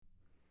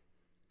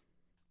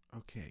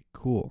Okay,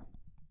 cool.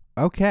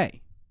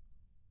 Okay.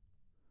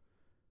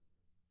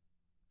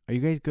 Are you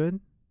guys good?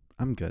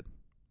 I'm good.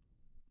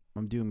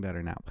 I'm doing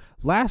better now.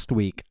 Last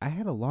week, I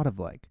had a lot of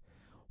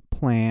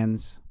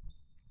plans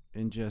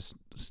and just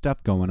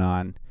stuff going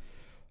on.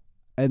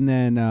 And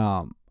then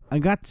I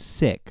got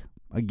sick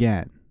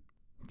again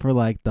for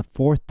the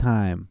fourth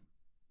time.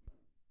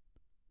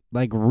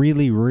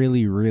 Really,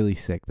 really, really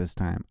sick this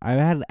time. I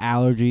had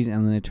allergies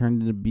and then it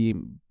turned into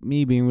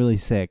me being really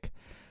sick.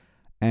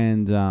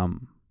 And I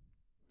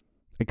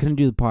couldn't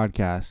do the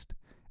podcast.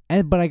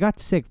 But I got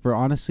sick for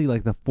honestly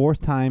the fourth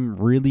time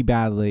really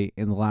badly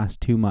in the last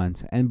 2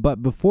 months.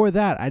 But before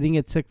that, I didn't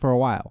get sick for a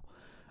while.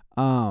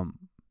 I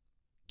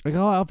got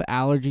a lot of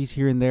allergies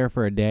here and there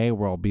for a day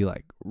where I'll be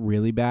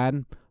really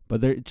bad,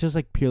 but it's just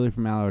purely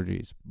from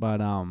allergies.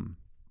 But I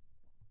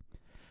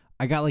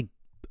got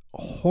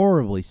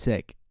horribly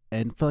sick,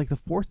 and for the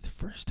fourth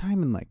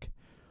time in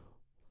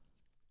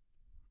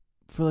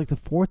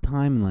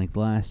the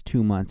last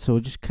 2 months. So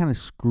it just kind of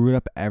screwed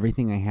up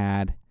everything I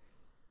had.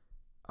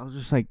 I was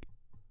just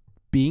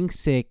being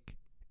sick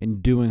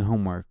and doing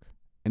homework,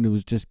 and it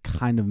was just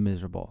kind of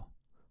miserable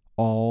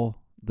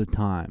all the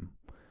time.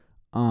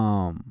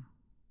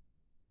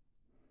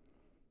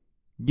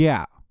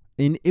 Yeah,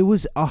 and it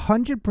was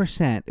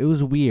 100%. It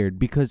was weird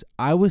because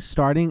I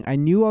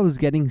knew I was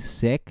getting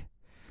sick,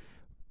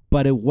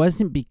 but it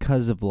wasn't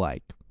because of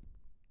I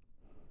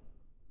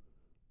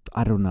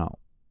don't know.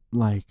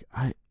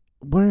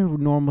 What are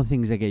normal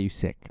things that get you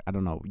sick? I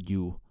don't know.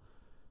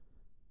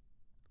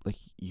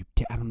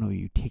 I don't know,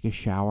 you take a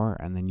shower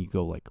and then you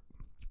go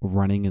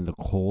running in the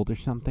cold or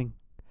something.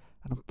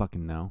 I don't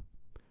fucking know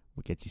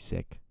what gets you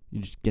sick.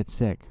 You just get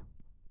sick.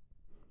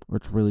 Or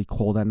it's really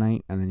cold at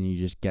night and then you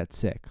just get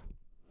sick.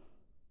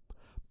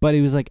 But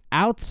it was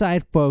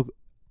outside folk.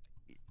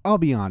 I'll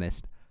be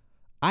honest.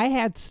 I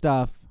had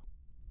stuff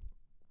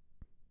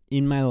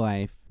in my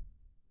life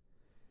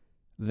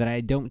that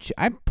I don't.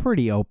 I'm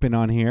pretty open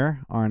on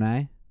here, aren't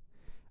I?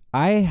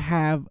 I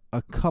have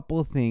a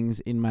couple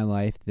things in my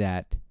life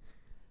that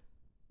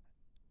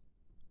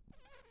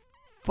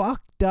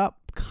fucked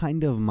up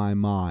kind of my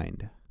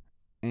mind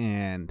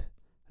and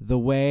the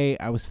way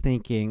I was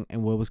thinking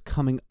and what was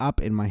coming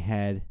up in my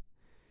head.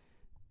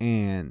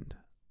 And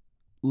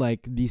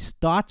these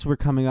thoughts were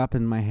coming up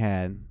in my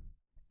head,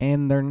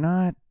 and we're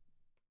not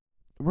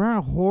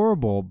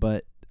horrible,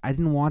 but I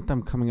didn't want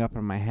them coming up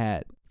in my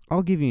head.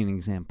 I'll give you an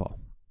example.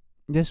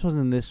 This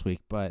wasn't this week,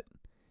 but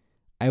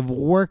I've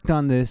worked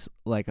on this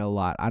a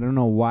lot. I don't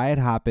know why it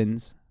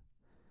happens.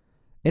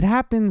 It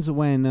happens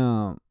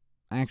when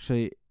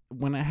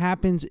when it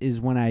happens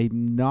is when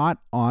I'm not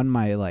on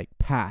my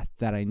path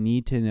that I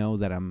need to know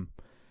that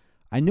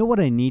I know what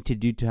I need to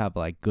do to have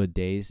good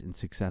days and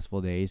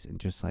successful days and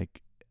just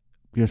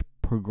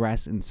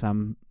progress in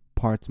some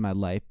parts of my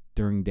life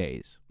during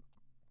days.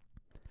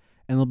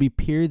 And there'll be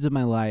periods of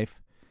my life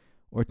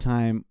or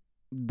time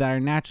that are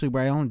naturally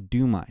where I don't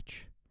do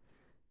much.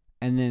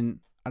 And then,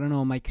 I don't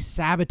know, I'm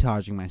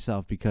sabotaging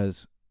myself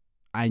because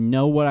I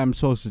know what I'm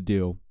supposed to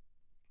do,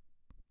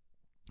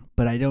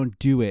 but I don't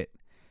do it.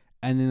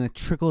 And then it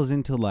trickles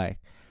into I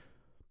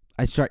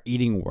start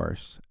eating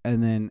worse.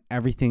 And then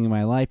everything in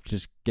my life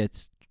just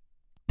gets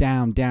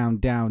down, down,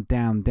 down,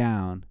 down,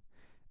 down.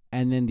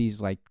 And then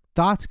these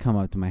thoughts come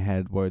up to my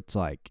head where it's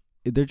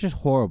they're just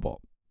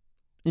horrible.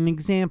 An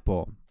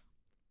example.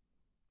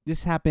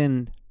 This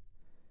happened,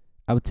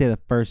 I would say the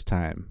first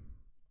time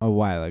a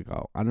while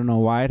ago. I don't know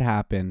why it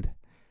happened,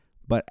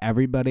 but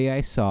everybody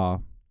I saw,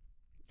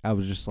 I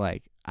was just I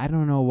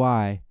don't know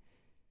why,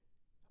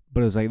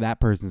 but it was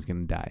that person's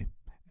going to die,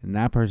 and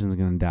that person's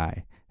going to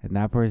die, and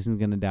that person's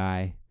going to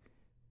die,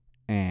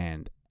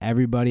 and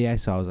everybody I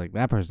saw was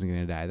that person's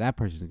going to die, that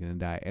person's going to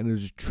die, and it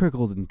just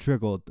trickled and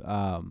trickled,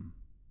 and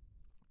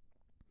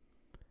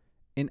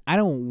I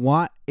don't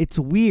want, it's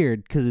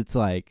weird, because it's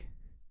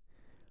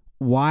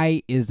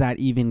why is that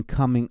even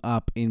coming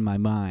up in my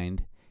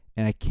mind?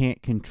 And I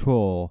can't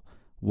control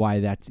why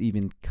that's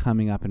even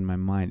coming up in my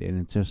mind. And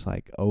it's just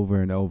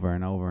over and over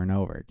and over and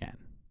over again.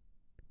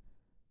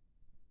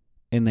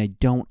 And I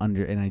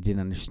didn't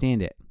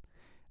understand it.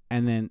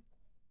 And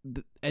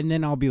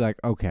then I'll be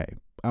okay,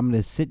 I'm going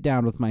to sit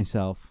down with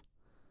myself,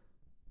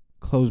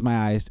 close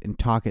my eyes, and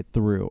talk it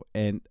through.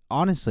 And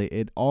honestly,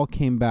 it all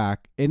came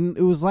back. And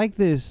it was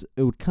this,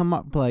 it would come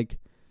up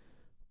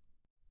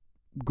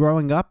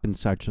growing up and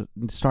such,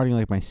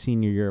 starting my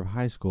senior year of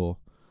high school,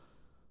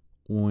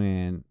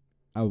 when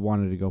I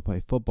wanted to go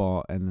play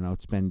football, and then I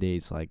would spend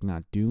days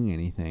not doing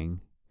anything.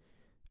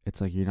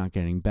 It's you're not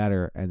getting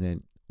better. And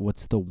then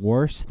what's the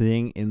worst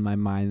thing in my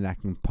mind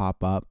that can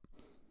pop up?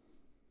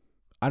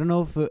 I don't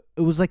know if it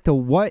was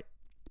what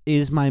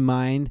is my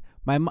mind?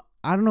 I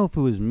don't know if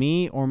it was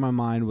me or my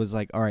mind was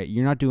all right,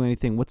 you're not doing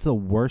anything. What's the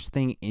worst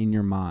thing in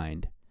your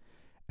mind?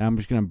 And I'm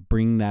just going to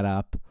bring that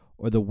up.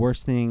 Or the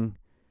worst thing,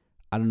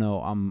 I don't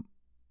know,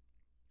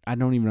 I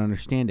don't even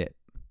understand it.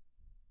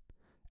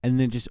 And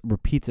then just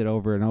repeats it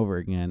over and over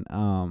again.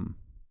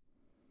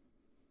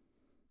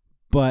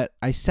 But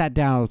I sat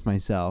down with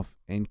myself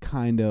and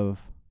kind of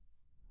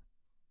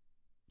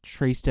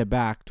traced it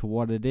back to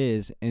what it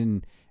is.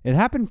 And it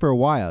happened for a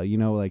while,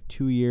 like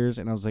 2 years.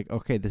 And I was like,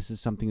 okay, this is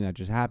something that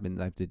just happens.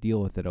 I have to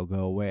deal with it. It'll go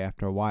away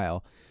after a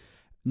while.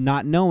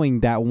 Not knowing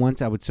that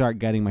once I would start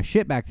getting my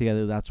shit back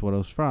together, that's what it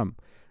was from.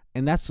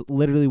 And that's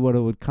literally what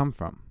it would come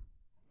from.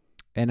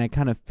 And I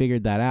kind of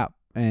figured that out.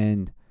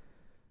 And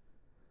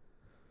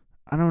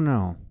I don't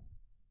know.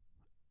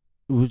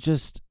 It was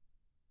just,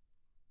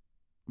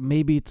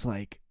 maybe it's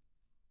like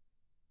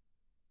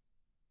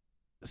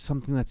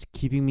something that's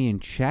keeping me in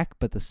check,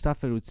 but the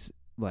stuff it was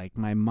like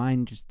my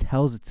mind just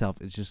tells itself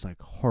it's just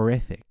like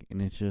horrific,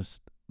 and it's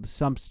just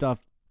some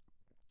stuff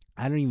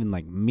I don't even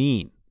like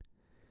mean.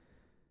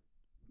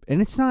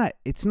 And it's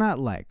not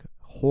like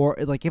horror.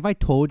 Like if I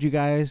told you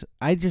guys,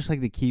 I just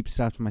like to keep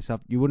stuff to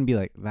myself, you wouldn't be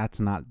like, that's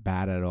not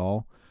bad at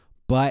all.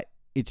 But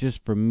it's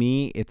just, for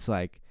me, it's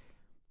like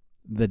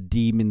the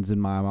demons in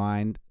my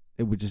mind,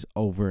 it would just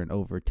over and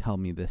over tell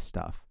me this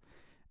stuff.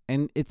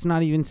 And it's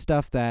not even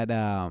stuff that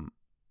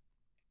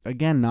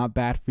again, not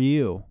bad for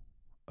you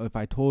if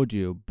I told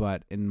you,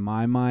 but in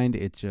my mind,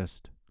 it's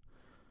just,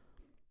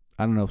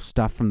 I don't know,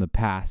 stuff from the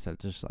past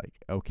that's just like,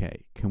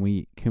 okay, can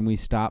we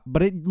stop?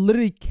 But it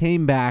literally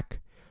came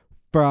back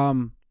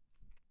from,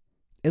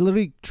 it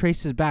literally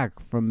traces back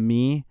from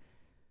me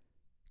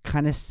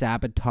kind of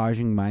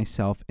sabotaging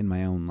myself in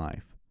my own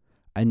life.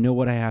 I know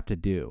what I have to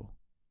do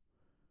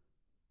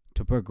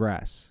to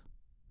progress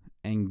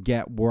and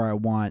get where I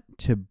want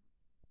to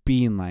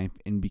be in life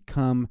and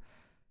become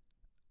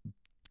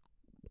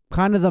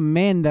kind of the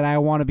man that I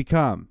want to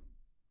become.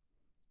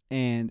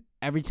 And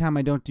every time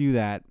I don't do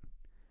that,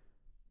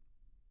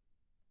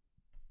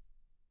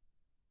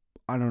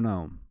 I don't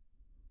know,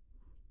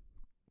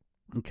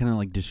 it kind of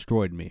like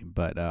destroyed me.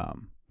 But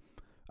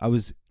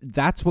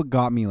that's what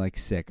got me like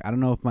sick. I don't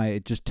know if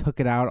it just took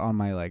it out on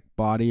my like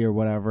body or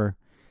whatever,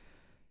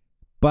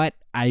 but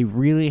I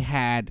really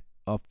had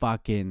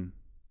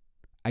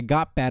I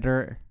got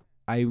better.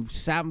 I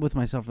sat with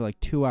myself for like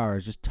 2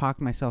 hours, just talked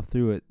myself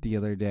through it the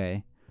other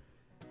day,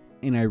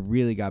 and I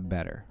really got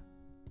better.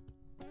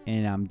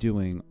 And I'm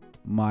doing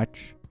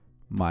much,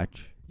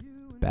 much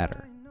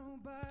better.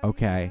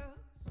 Okay.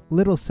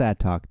 Little sad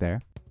talk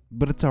there,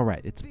 but it's all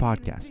right. It's a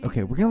podcast.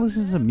 Okay, we're going to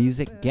listen to some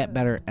music, get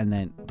better, and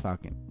then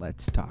fucking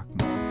let's talk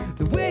more.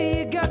 The way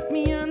you got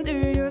me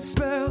under your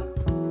spell,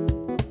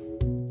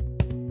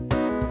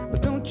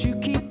 but don't you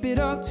keep it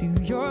all to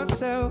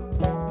yourself.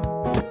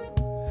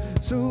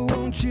 So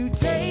won't you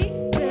take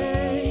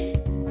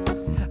it?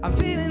 I'm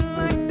feeling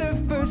like the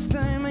first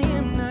time. I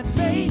am not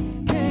faking.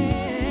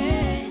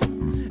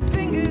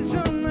 Fingers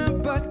on my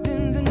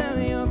buttons and now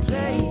you're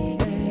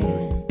playing.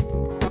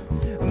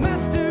 A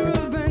master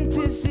of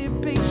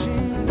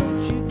anticipation.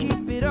 Don't you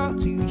keep it all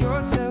to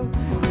yourself.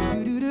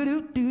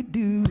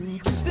 Do.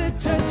 Just a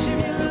touch of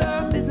your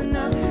love is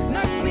enough.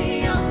 Knock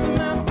me off of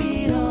my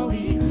feet, oh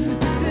we.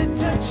 Just a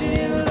touch of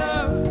your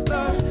love,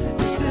 love.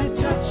 Just a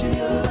touch of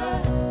your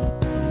love.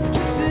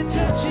 Just a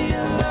touch of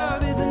your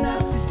love is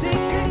enough to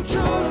take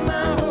control of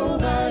my whole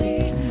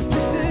body.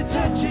 Just a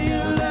touch of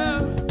your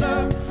love,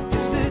 love.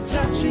 Just a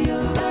touch of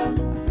your love.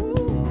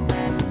 Ooh.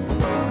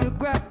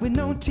 Photograph with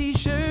no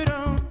t-shirt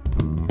on.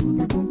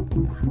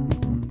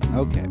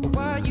 Okay.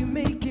 Why you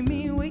making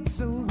me wait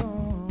so long?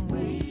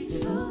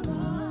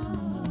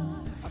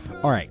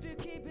 All right.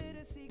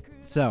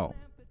 So,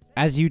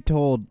 as you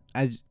told,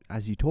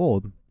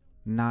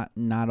 not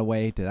a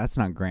way to, that's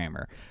not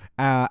grammar.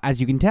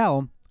 As you can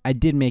tell, I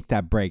did make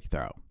that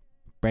breakthrough.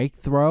 Oh my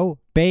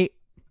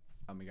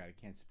God, I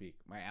can't speak.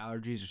 My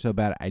allergies are so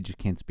bad, I just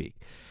can't speak.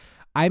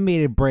 I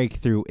made a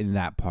breakthrough in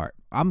that part.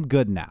 I'm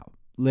good now.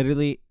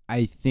 Literally,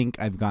 I think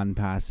I've gotten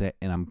past it,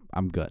 and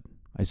I'm good.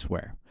 I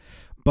swear.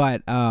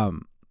 But while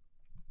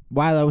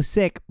I was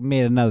sick,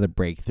 made another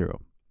breakthrough.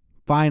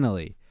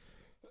 Finally,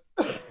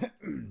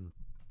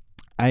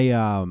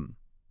 I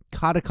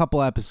caught a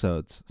couple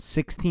episodes.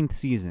 16th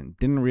season.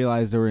 Didn't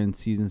realize they were in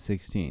season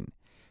 16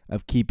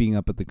 of Keeping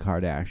Up with the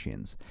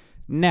Kardashians.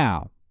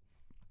 Now,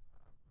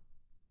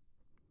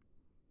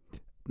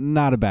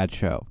 not a bad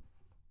show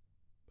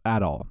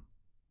at all.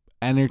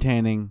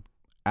 Entertaining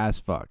as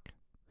fuck.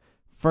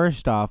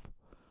 First off,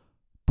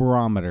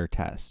 barometer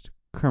test.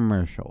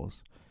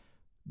 Commercials.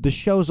 The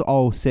shows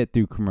all sit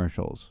through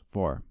commercials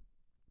for.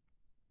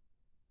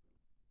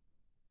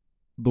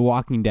 The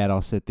Walking Dead,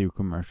 I'll sit through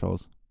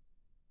commercials.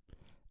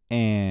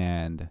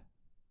 And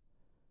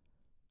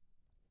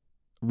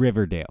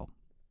Riverdale.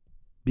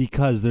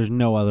 Because there's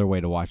no other way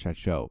to watch that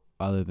show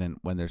other than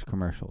when there's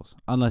commercials.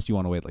 Unless you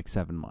want to wait like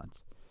 7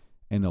 months.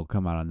 And it'll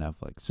come out on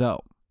Netflix.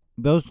 So,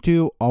 those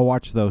two, I'll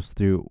watch those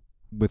through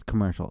with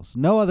commercials.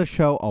 No other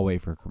show, I'll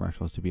wait for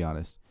commercials, to be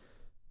honest.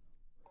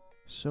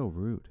 So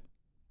rude.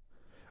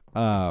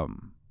 But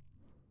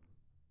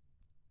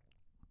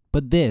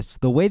this,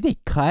 the way they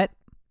cut,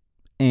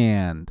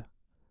 and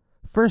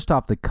first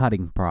off, the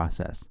cutting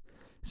process.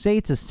 Say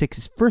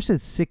it's first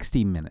it's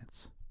 60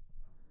 minutes.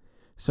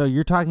 So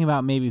you're talking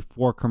about maybe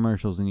 4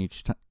 commercials in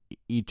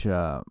each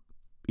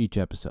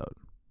episode.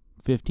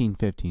 15,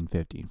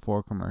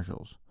 4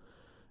 commercials.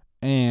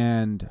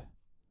 And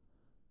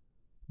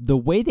the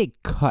way they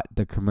cut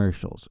the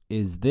commercials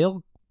is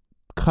they'll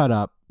cut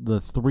up the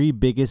 3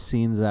 biggest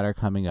scenes that are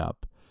coming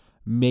up,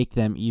 make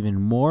them even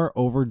more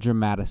over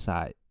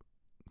dramatized.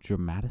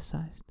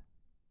 Dramatized?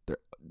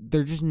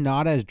 They're just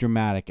not as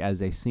dramatic as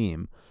they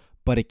seem,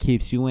 but it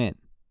keeps you in.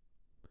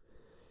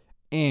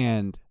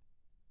 And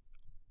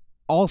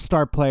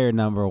all-star player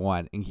number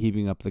 1 in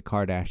Keeping Up the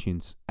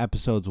Kardashians,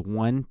 episodes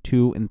 1,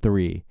 2, and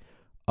 3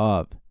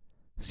 of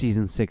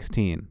season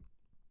 16.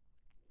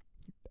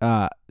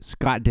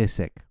 Scott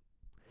Disick.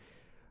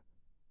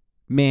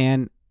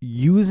 Man,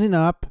 using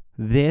up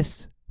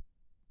this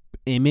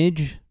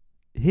image,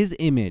 his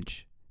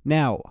image.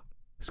 Now,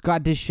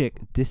 Scott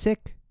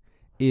Disick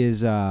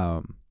is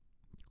Khloe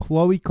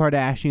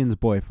Kardashian's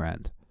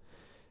boyfriend.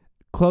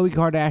 Khloe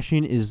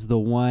Kardashian is the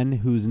one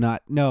who's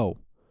not... No,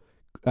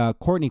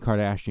 Kourtney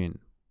Kardashian.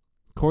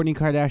 Kourtney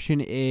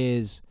Kardashian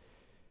is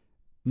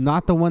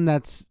not the one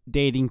that's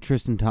dating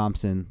Tristan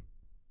Thompson.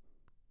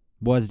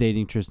 Was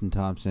dating Tristan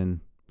Thompson.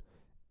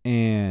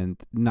 And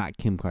not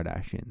Kim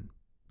Kardashian.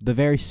 The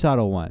very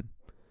subtle one.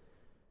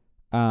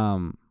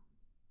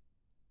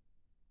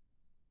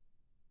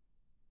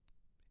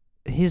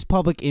 His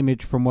public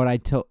image, from what I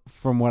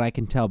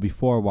can tell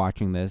before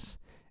watching this,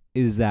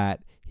 is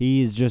that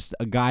he is just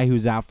a guy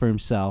who's out for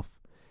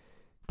himself,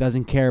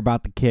 doesn't care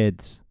about the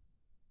kids.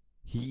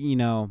 He,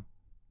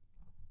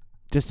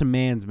 just a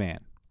man's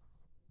man.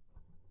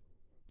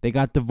 They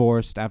got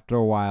divorced after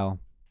a while,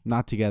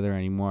 not together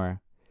anymore.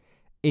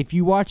 If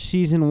you watch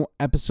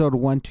episode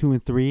 1, 2,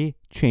 and 3,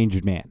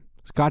 changed man.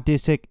 Scott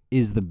Disick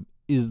is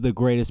the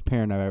greatest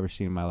parent I've ever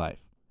seen in my life.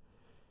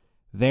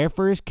 There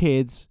for his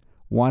kids,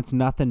 wants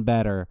nothing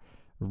better.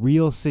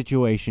 Real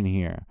situation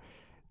here.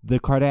 The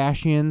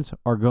Kardashians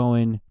are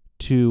going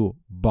to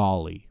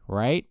Bali,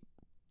 right?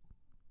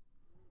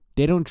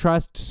 They don't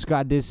trust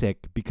Scott Disick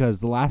because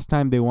the last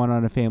time they went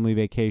on a family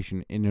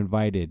vacation and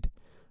invited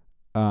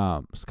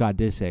Scott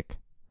Disick,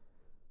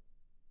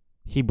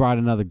 he brought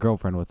another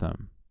girlfriend with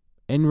him.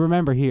 And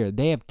remember here,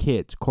 they have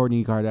kids,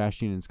 Kourtney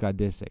Kardashian and Scott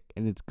Disick,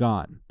 and it's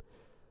gone.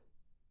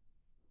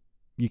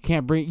 You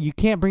can't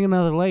bring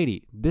another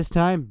lady. This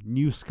time,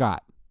 new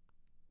Scott.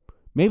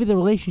 Maybe the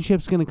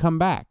relationship's going to come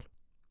back.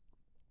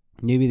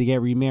 Maybe they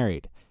get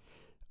remarried.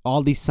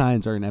 All these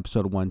signs are in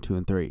episode 1, 2,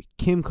 and 3.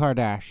 Kim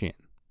Kardashian,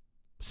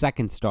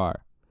 second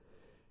star.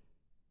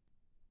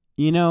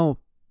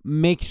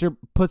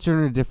 Puts her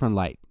in a different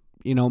light.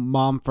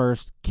 Mom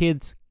first,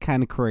 kids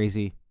kind of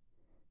crazy.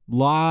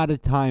 Lot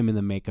of time in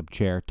the makeup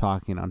chair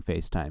talking on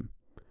FaceTime.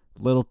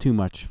 Little too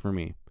much for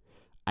me.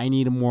 I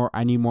need more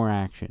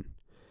action.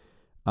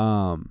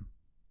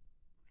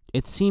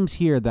 It seems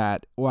here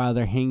that while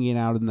they're hanging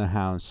out in the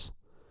house,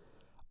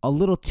 a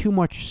little too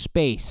much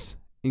space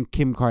in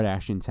Kim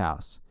Kardashian's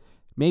house.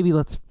 Maybe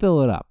let's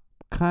fill it up.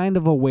 Kind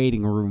of a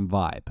waiting room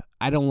vibe.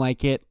 I don't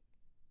like it.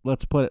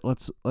 Let's put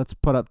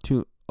up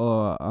to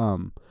I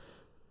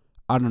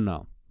don't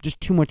know. Just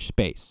too much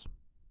space.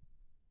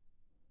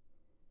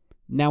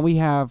 Now we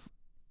have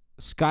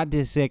Scott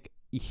Disick.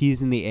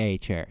 He's in the A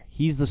chair.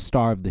 He's the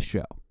star of the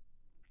show.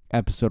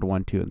 Episode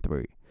 1, 2, and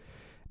 3.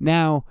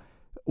 Now,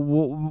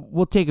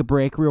 we'll take a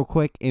break real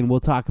quick, and we'll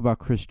talk about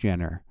Kris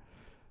Jenner.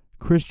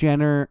 Kris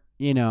Jenner,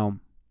 I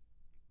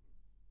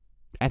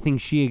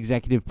think she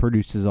executive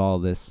produces all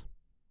of this.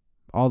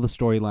 All the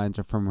storylines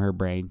are from her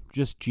brain.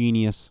 Just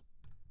genius.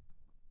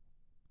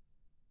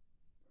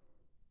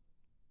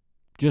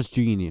 Just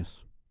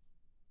genius.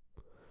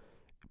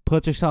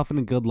 Puts herself in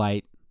a good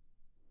light.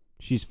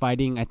 She's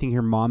fighting. I think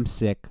her mom's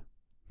sick,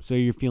 so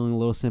you're feeling a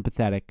little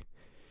sympathetic.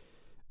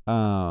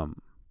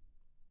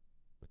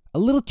 A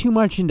little too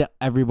much into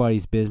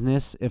everybody's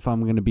business, if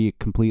I'm going to be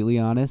completely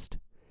honest.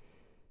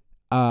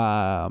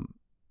 Khloe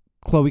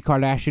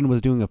Kardashian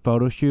was doing a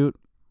photo shoot,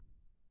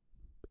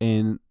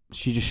 and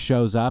she just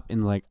shows up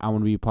and I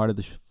want to be a part of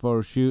the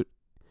photo shoot.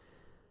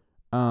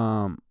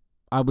 I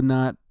would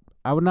not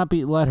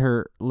let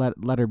her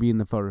be in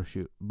the photo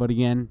shoot. But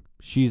again,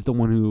 she's the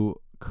one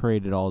who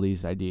created all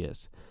these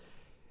ideas.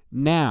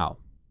 Now,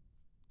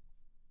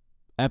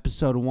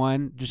 episode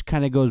 1 just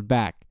kind of goes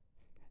back.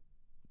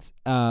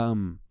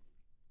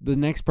 The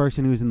next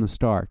person who's in the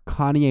star,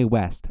 Kanye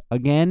West.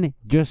 Again,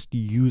 just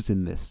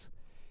using this.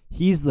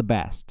 He's the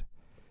best.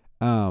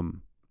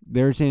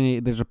 There's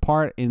a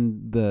part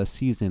in the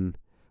season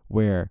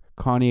where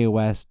Kanye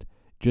West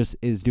just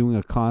is doing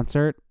a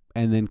concert,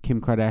 and then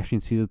Kim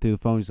Kardashian sees it through the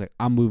phone. He's like,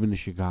 I'm moving to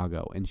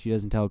Chicago. And she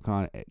doesn't tell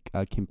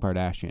Kim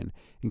Kardashian.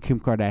 And Kim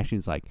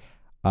Kardashian's like,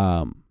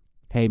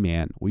 hey,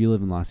 man, we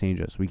live in Los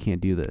Angeles. We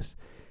can't do this.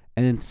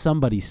 And then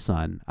somebody's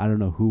son, I don't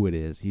know who it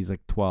is, he's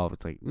like 12.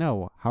 It's like,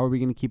 no, how are we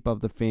going to keep up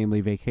the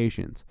family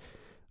vacations?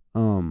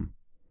 No,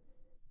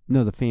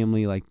 the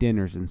family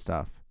dinners and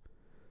stuff.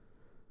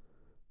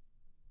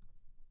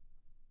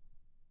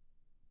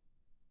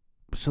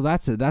 So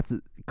that's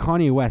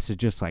Kanye West is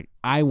just like,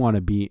 I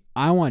want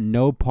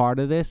no part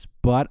of this,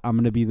 but I'm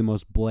going to be the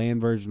most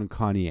bland version of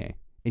Kanye.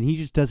 And he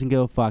just doesn't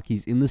give a fuck.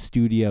 He's in the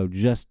studio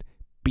just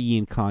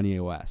being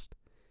Kanye West.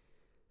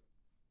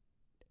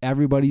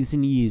 Everybody's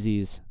in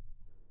Yeezys.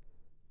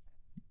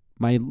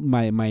 My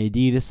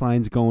Adidas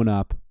line's going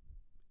up,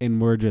 and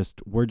we're just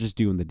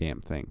doing the damn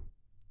thing.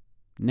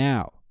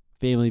 Now,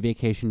 family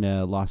vacation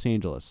to Los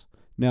Angeles.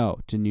 No,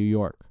 to New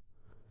York.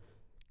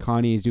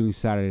 Kanye is doing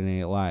Saturday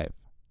Night Live.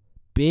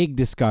 Big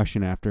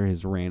discussion after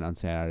his rant on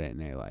Saturday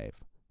Night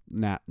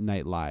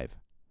Live.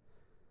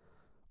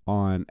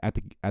 At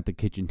the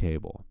kitchen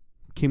table.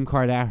 Kim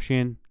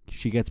Kardashian,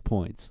 she gets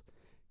points.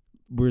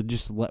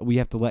 We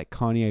have to let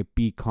Kanye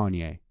be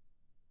Kanye.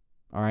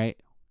 All right?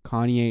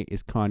 Kanye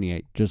is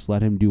Kanye. Just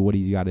let him do what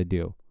he's got to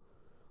do.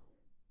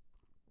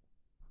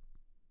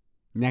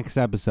 Next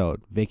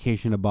episode,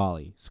 vacation to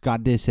Bali.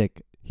 Scott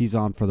Disick, he's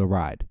on for the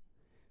ride.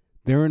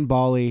 They're in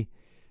Bali.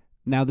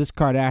 Now, this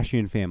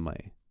Kardashian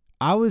family.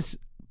 I was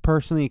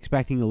personally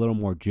expecting a little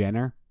more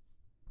Jenner.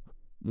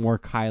 More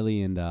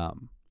Kylie and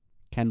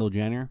Kendall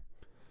Jenner.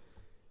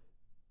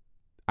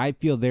 I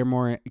feel they're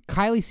more...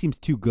 Kylie seems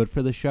too good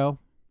for the show.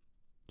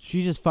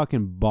 She's just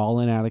fucking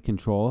balling out of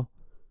control.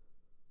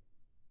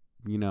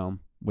 You know,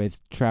 with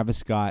Travis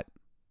Scott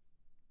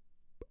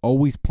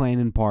always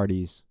planning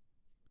parties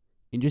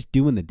and just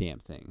doing the damn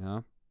thing,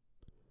 huh?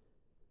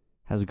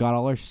 Has got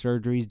all her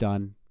surgeries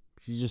done.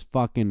 She's just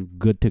fucking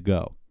good to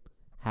go.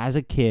 Has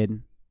a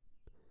kid.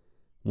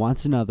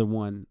 Wants another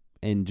one.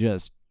 And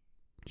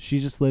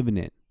she's just living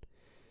it.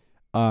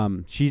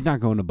 She's not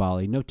going to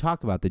Bali. No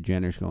talk about the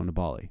Jenners going to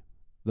Bali.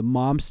 The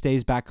mom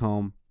stays back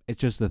home. It's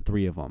just the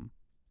three of them.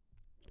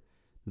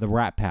 The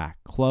Rat Pack.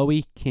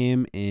 Khloe,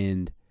 Kim,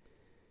 and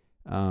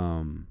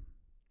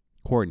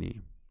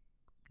Kourtney.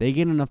 They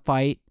get in a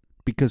fight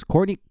because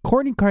Kourtney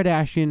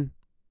Kardashian.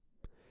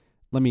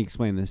 Let me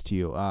explain this to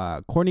you.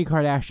 Kourtney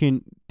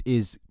Kardashian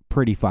is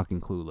pretty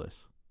fucking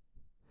clueless.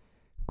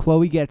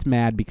 Khloe gets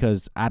mad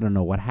because I don't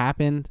know what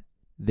happened.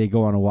 They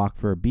go on a walk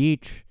for a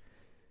beach.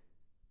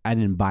 I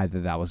didn't buy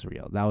that was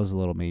real. That was a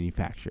little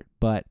manufactured.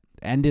 But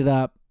ended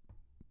up,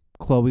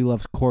 Khloe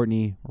loves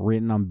Kourtney,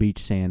 written on beach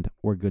sand.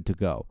 We're good to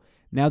go.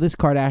 Now this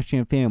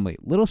Kardashian family,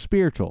 little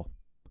spiritual,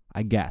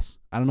 I guess.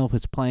 I don't know if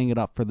it's playing it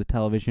up for the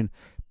television,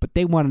 but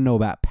they want to know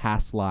about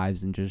past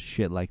lives and just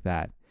shit like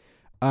that.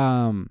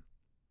 So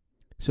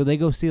they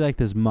go see like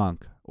this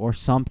monk or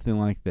something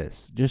like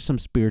this. Just some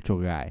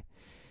spiritual guy.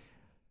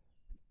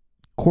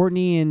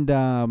 Kourtney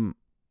and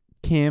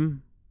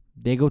Kim,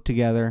 they go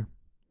together.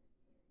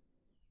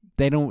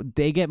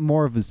 They get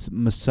more of a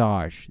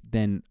massage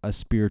than a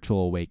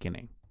spiritual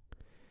awakening.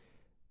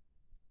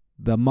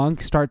 The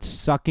monk starts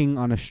sucking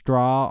on a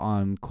straw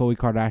on Khloe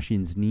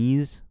Kardashian's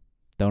knees.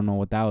 Don't know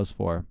what that was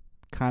for.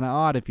 Kind of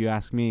odd if you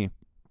ask me.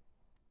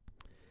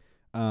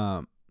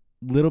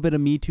 Little bit of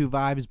Me Too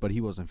vibes, but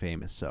he wasn't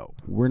famous, so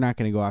we're not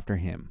going to go after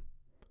him.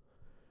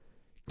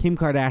 Kim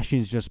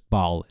Kardashian's just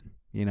balling.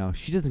 You know,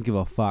 she doesn't give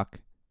a fuck.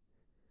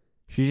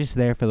 She's just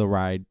there for the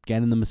ride,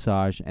 getting the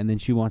massage, and then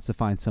she wants to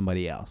find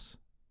somebody else.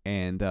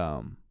 And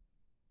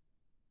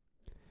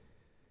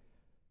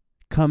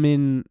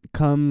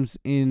comes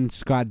in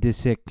Scott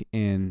Disick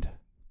and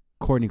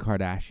Kourtney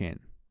Kardashian.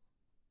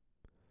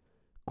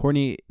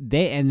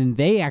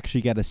 They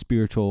actually get a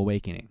spiritual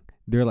awakening.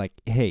 They're like,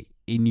 hey,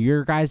 in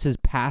your guys'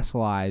 past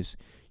lives,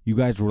 you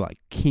guys were like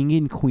king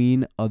and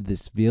queen of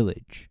this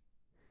village.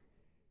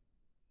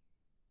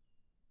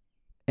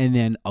 And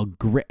then a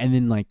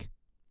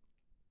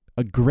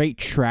great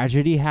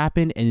tragedy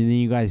happened, and then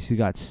you guys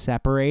got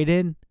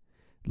separated.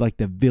 Like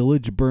the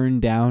village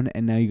burned down,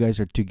 and now you guys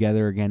are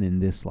together again in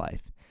this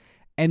life.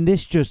 And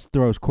this just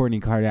throws Kourtney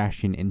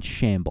Kardashian in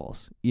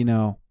shambles, you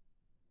know?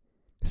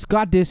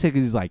 Scott Disick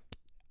is like,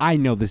 I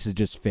know this is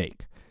just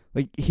fake.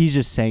 Like, he's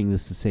just saying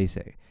this to say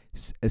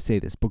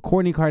this. But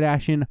Kourtney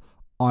Kardashian,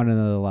 on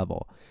another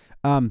level.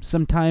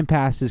 Some time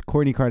passes,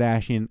 Kourtney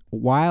Kardashian,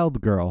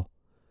 wild girl.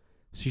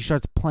 She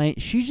starts playing,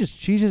 she's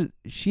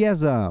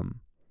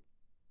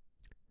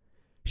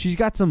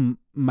got some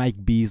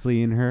Mike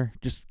Beasley in her,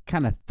 just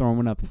kind of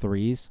throwing up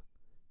threes.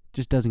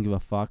 Just doesn't give a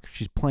fuck.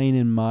 She's playing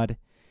in mud.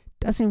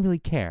 Doesn't really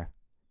care.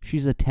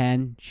 She's a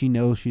 10. She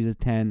knows she's a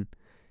 10.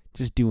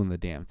 Just doing the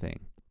damn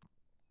thing.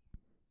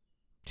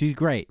 She's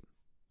great.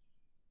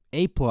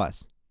 A+.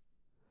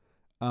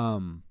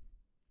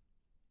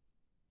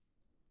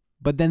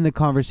 But then the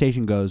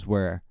conversation goes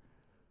where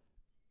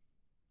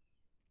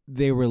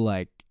they were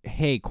like,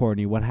 hey,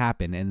 Kourtney, what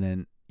happened? And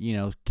then, you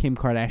know, Kim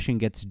Kardashian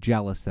gets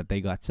jealous that they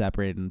got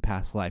separated in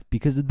past life,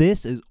 because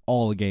this is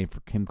all a game for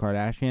Kim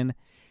Kardashian,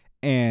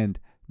 and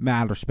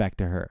mad respect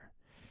to her.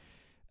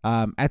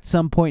 At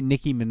some point,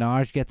 Nicki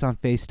Minaj gets on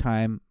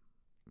FaceTime.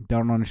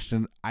 Don't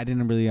understand. I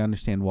didn't really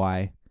understand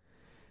why.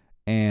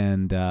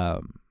 And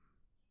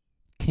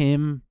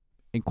Kim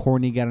and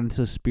Kourtney get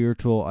into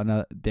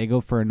they go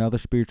for another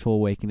spiritual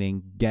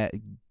awakening, get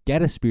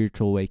a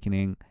spiritual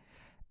awakening,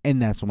 and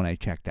that's when I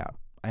checked out.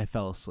 I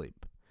fell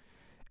asleep.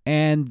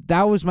 And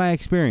that was my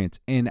experience.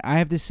 And I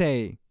have to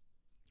say,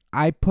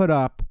 I put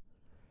up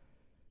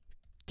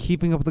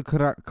Keeping Up with the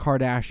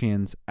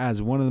Kardashians as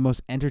one of the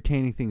most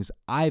entertaining things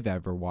I've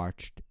ever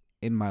watched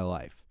in my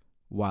life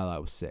while I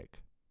was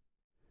sick.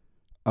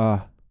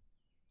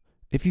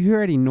 If you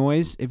heard any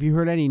noise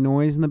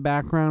in the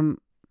background,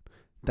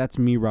 That's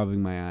me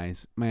rubbing my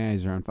eyes. My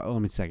eyes are on fire. Oh,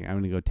 let me a second. I'm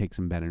going to go take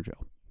some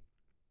Benadryl.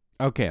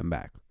 Okay, I'm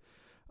back.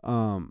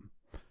 I'm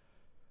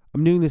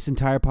doing this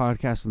entire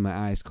podcast with my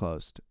eyes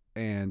closed.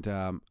 And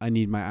I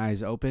need my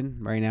eyes open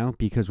right now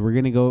because we're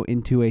going to go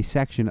into a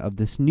section of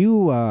this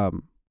new,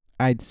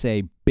 I'd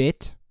say,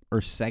 bit or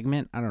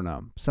segment. I don't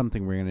know.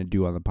 Something we're going to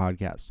do on the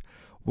podcast.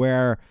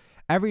 Where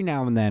every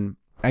now and then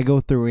I go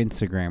through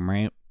Instagram,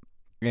 right?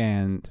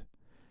 And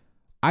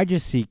I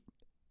just see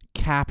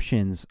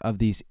captions of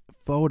these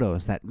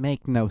photos that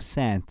make no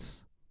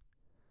sense.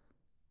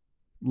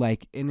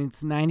 Like, and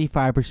it's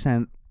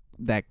 95%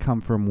 that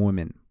come from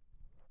women.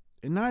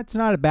 And it's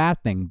not a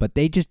bad thing, but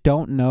they just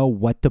don't know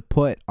what to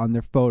put on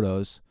their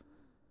photos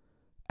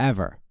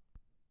ever.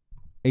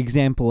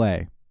 Example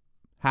A.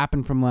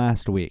 Happened from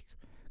last week.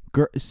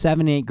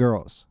 7-8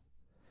 girls.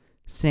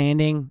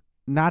 Standing,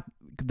 not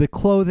the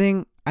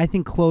clothing. I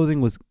think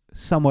clothing was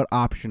somewhat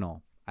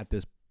optional at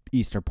this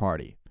Easter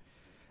party.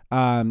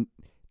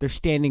 They're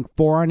standing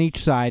 4 on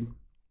each side.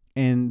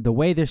 And the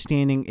way they're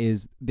standing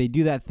is they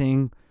do that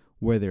thing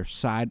where their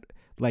side,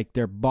 like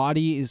their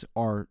bodies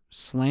are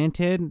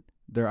slanted,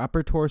 their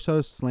upper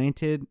torso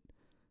slanted,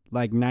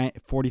 like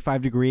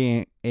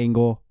 45-degree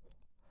angle,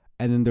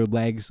 and then their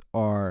legs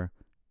are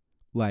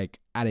like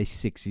at a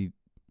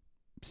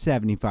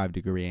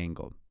 75-degree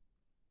angle.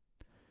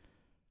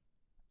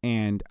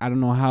 And I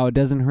don't know how it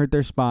doesn't hurt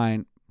their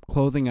spine.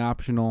 Clothing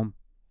optional.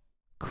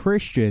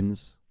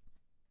 Christians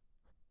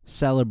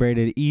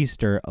celebrated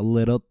Easter a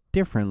little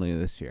differently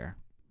this year.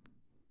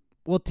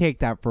 We'll take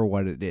that for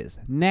what it is.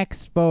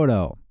 Next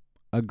photo,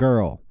 a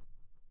girl.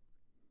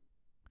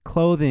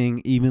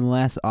 Clothing even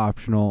less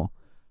optional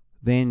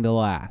than the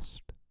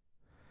last.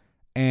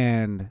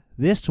 And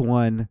this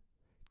one,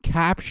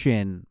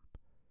 caption,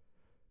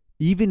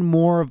 even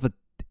more of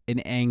an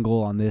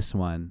angle on this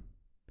one.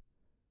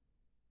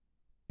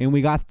 And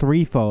we got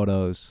 3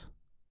 photos.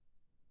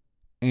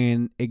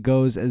 And it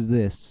goes as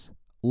this.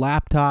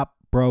 Laptop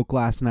broke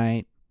last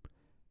night.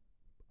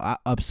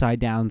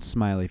 Upside down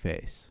smiley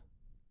face.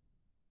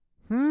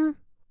 I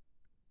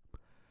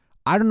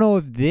don't know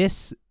if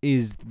this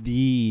is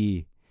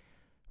the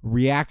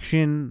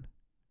reaction,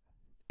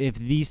 if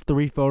these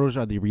 3 photos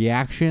are the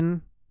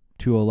reaction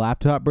to a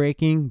laptop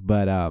breaking,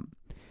 but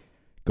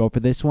go for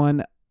this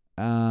one.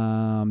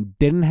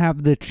 Didn't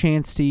have the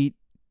chance to eat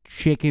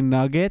chicken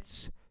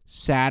nuggets.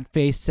 Sad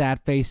face,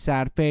 sad face,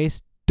 sad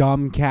face.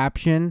 Dumb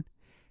caption.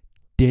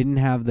 Didn't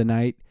have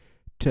the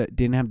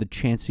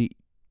chance to eat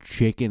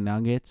chicken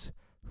nuggets.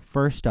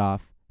 First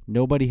off,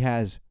 nobody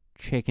has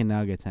chicken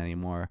nuggets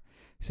anymore.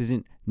 This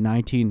isn't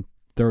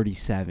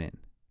 1937.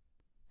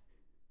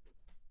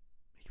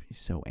 Makes me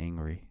so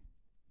angry.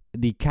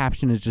 The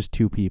caption is just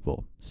 2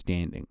 people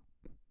standing.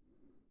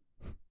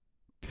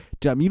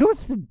 Dumb. You know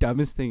what's the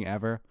dumbest thing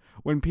ever?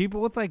 When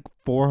people with like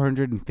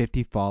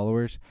 450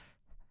 followers,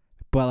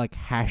 but like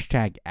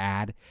hashtag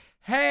ad.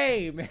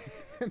 Hey, man.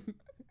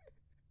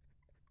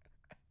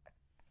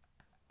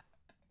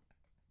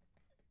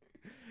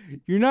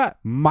 You're not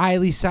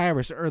Miley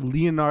Cyrus or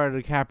Leonardo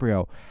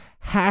DiCaprio.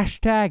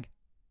 Hashtag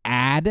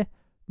ad.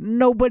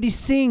 Nobody's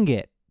seeing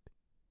it.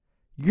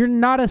 You're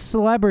not a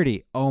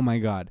celebrity. Oh my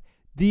God.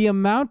 The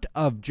amount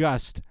of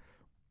just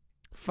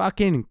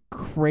fucking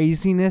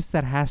craziness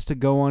that has to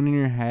go on in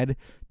your head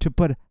to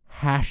put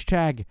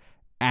hashtag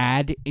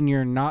ad and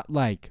you're not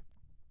like,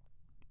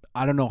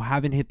 I don't know,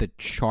 haven't hit the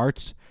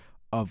charts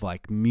of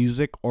like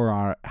music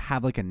or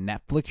have like a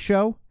Netflix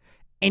show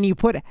and you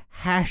put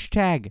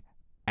hashtag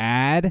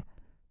ad.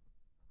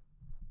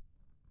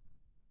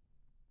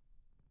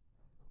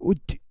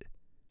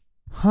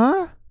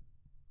 Huh?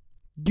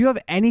 Do you have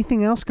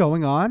anything else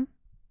going on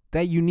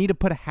that you need to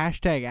put a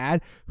hashtag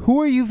ad?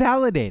 Who are you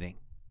validating?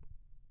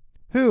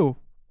 Who?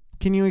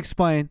 Can you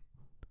explain?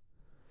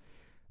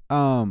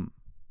 I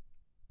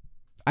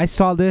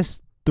saw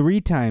this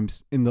 3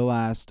 times in the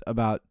last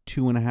about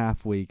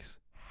 2.5 weeks.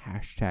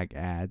 Hashtag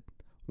ad.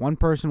 One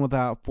person with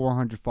about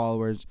 400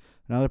 followers,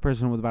 another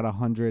person with about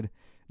 100.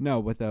 No,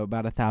 with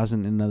about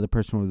 1,000, and another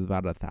person with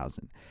about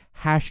 1,000.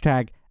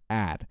 Hashtag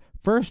ad.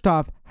 First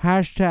off,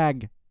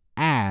 hashtag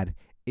ad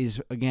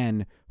is,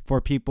 again,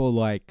 for people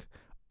like,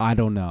 I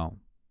don't know,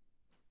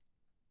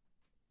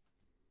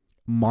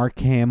 Mark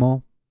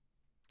Hamill,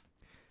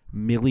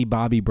 Millie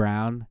Bobby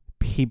Brown,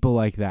 people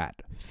like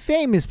that.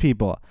 Famous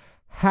people.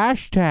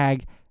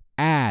 Hashtag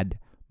ad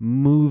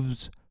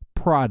moves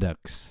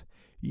products.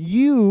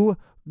 You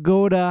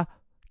go to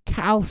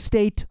Cal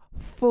State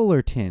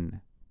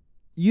Fullerton.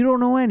 You don't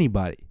know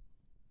anybody.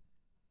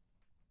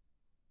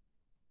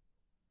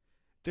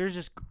 There's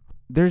this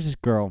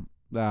girl,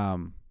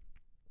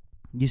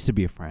 used to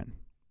be a friend.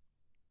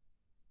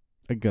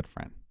 A good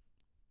friend.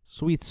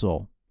 Sweet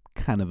soul.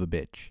 Kind of a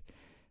bitch.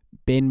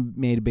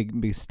 Made a big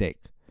mistake.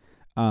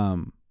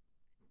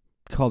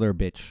 Called her a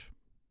bitch.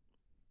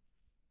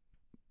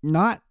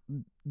 Not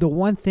the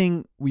one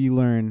thing we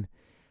learn,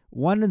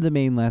 one of the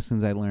main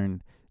lessons I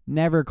learned,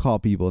 never call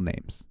people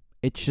names.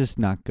 It's just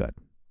not good.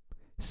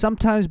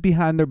 Sometimes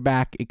behind their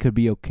back it could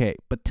be okay,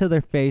 but to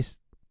their face,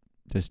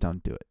 just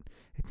don't do it.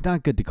 It's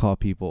not good to call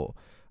people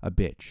a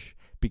bitch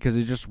because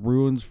it just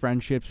ruins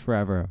friendships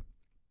forever.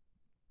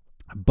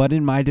 But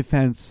in my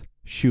defense,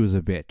 she was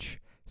a bitch,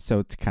 so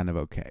it's kind of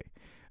okay.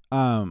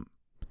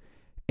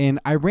 And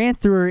I ran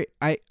through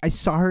her. I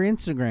saw her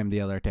Instagram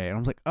the other day, and I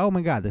was like, oh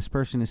my God, this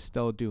person is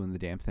still doing the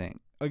damn thing.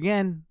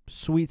 Again,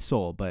 sweet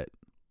soul, but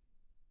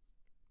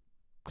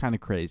kind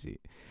of crazy.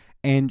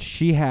 And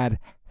she had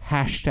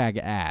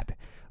 #ad.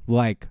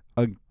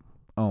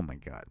 Oh my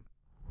God.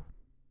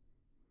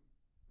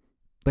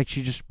 Like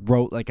she just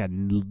wrote like a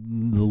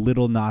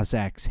Little Nas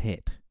X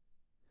hit.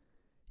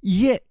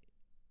 Yeah,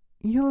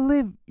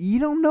 you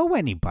don't know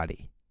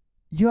anybody.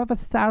 You have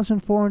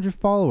 1,400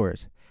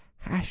 followers.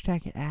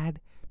 #ad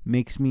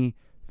makes me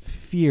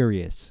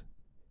furious.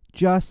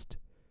 Just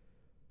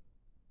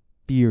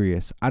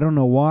furious. I don't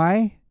know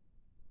why,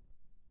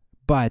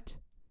 but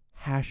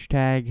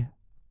 #ad.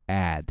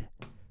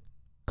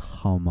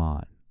 Come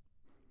on.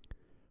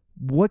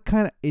 What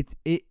kind of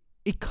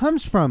it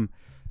comes from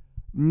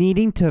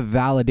needing to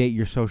validate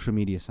your social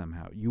media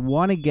somehow. You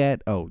want to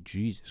get, oh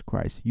Jesus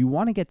Christ, you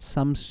want to get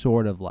some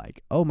sort of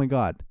like, oh my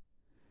God,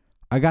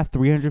 I got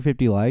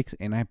 350 likes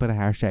and I put a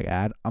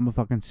 #ad. I'm a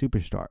fucking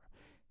superstar.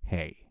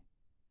 Hey,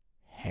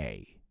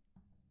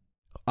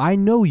 I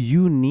know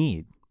you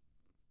need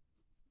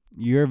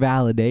your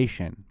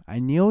validation. I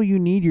know you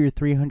need your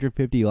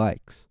 350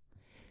 likes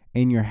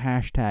and your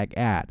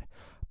 #ad,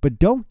 but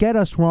don't get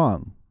us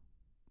wrong.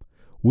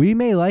 We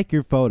may like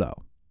your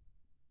photo,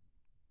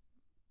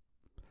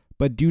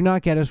 but do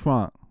not get us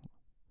wrong.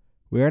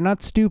 We are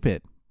not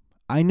stupid.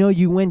 I know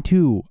you went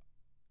to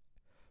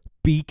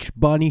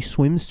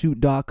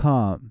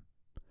beachbunnyswimsuit.com,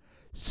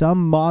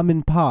 some mom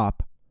and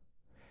pop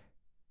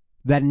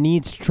that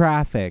needs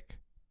traffic,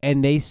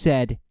 and they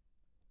said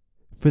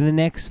for the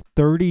next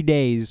 30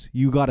 days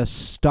you got a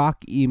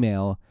stock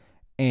email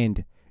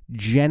and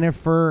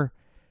Jennifer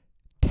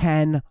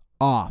 10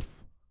 off.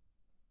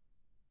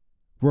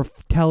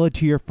 Tell it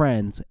to your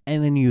friends,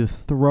 and then you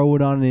throw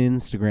it on an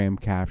Instagram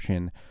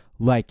caption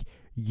like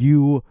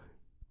you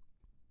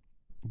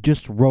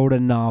just wrote a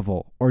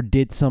novel or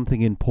did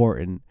something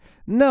important.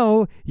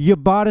 No, you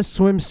bought a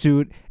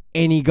swimsuit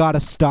and you got a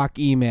stock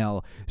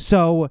email.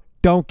 So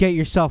don't get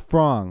yourself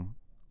wrong.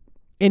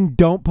 And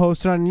don't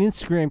post it on an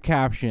Instagram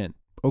caption,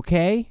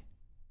 okay?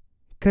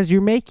 Because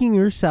you're making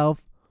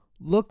yourself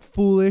look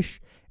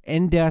foolish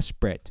and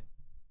desperate.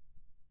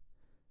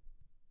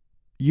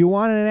 You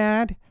want an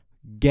ad?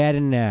 Get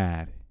an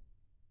ad.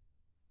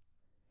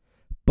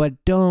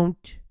 But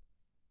don't.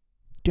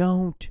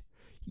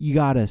 You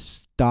got a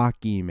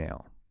stock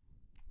email.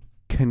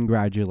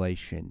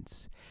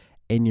 Congratulations.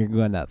 And you're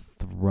going to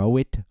throw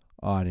it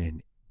on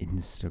an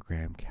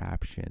Instagram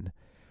caption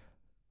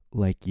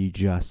like you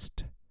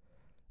just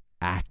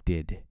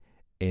acted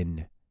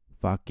in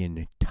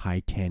fucking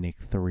Titanic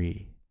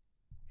 3.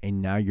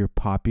 And now you're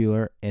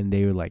popular and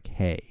they were like,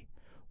 hey,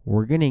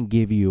 we're going to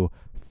give you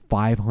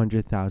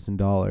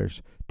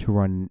 $500,000 to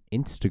run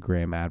an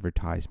Instagram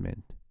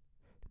advertisement.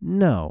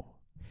 No.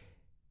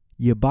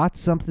 You bought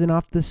something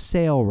off the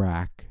sale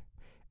rack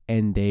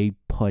and they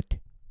put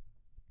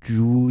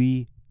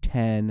Julie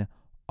 10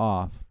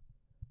 off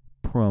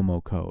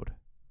promo code.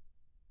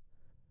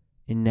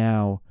 And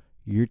now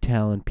you're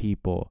telling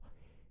people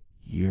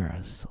you're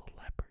a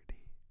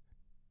celebrity.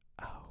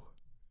 Oh.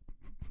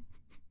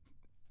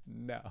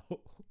 No.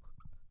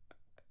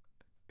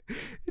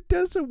 It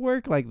doesn't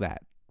work like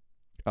that.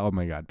 Oh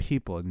my God,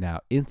 people now,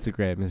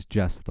 Instagram is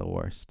just the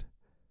worst.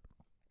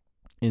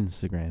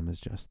 Instagram is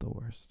just the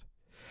worst.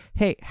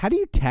 Hey, how do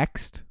you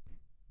text?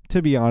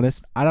 To be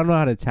honest, I don't know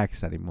how to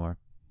text anymore.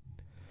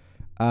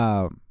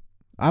 I'm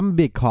a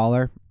big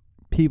caller.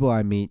 People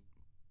I meet,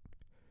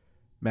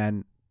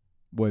 men,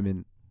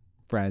 women,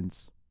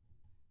 friends,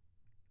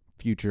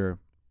 future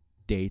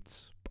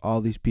dates,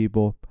 all these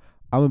people.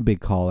 I'm a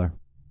big caller.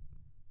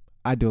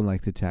 I don't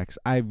like to text.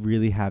 I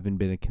really haven't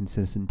been a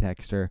consistent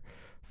texter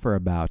for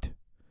about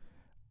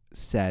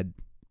said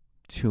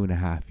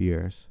 2.5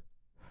 years.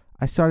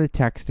 I started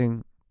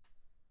texting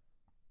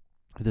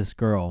this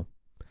girl.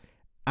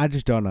 I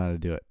just don't know how to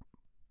do it.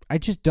 I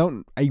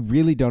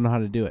really don't know how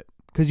to do it.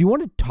 Because you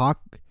want to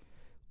talk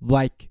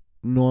like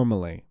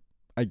normally,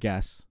 I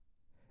guess.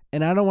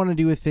 And I don't want to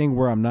do a thing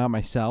where I'm not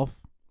myself,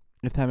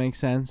 if that makes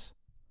sense.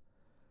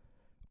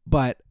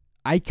 But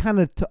I kind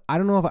of, I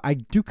don't know if I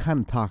do kind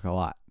of talk a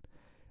lot.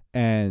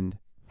 And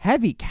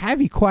heavy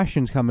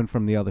questions coming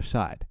from the other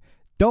side.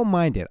 Don't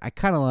mind it. I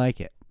kind of like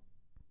it.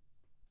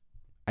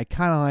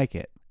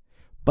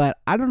 But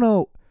I don't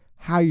know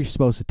how you're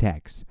supposed to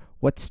text.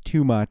 What's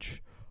too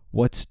much?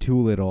 What's too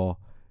little?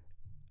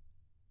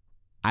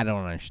 I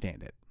don't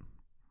understand it.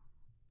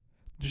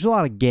 There's a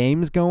lot of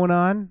games going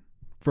on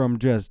from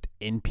just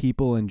in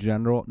people in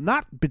general.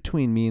 Not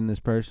between me and this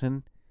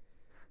person.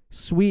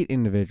 Sweet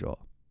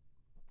individual.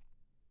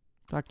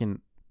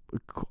 Fucking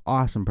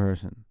awesome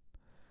person.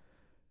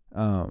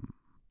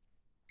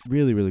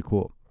 Really, really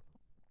cool.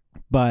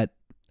 But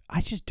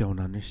I just don't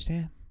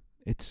understand.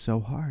 It's so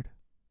hard.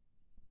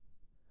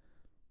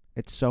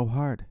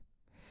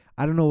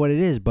 I don't know what it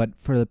is, but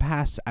for the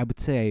past, I would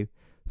say,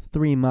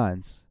 3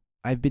 months,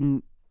 I've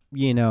been,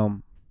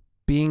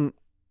 being,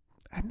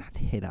 I'm not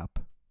hit up.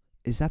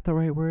 Is that the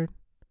right word?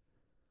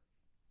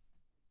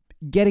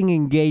 Getting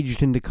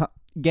engaged into,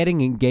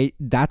 getting engaged,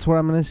 that's what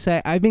I'm going to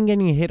say. I've been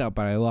getting hit up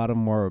by a lot of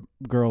more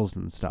girls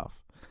and stuff.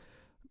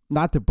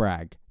 Not to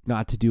brag,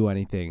 not to do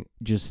anything,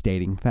 just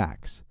stating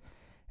facts.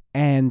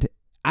 And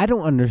I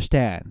don't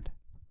understand.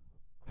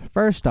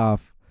 First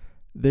off,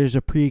 there's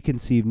a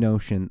preconceived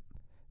notion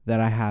that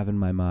I have in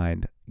my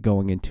mind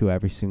going into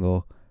every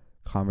single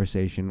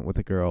conversation with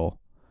a girl,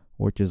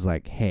 which is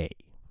like, hey,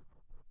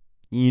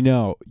 you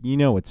know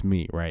it's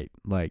me, right?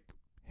 Like,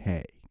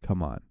 hey,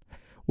 come on.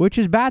 Which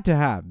is bad to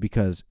have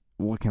because,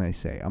 what can I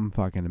say? I'm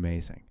fucking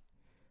amazing.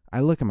 I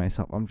look at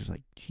myself, I'm just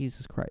like,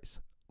 Jesus Christ,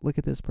 look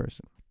at this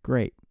person.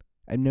 Great.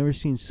 I've never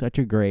seen such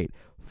a great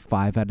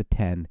 5 out of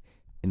 10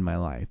 in my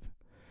life.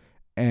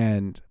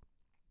 And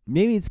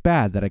maybe it's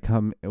bad that I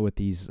come with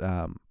these,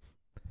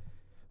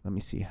 let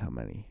me see how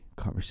many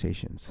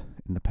conversations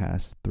in the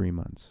past 3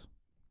 months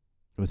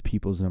with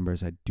people's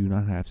numbers I do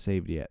not have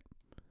saved yet.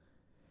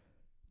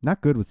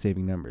 Not good with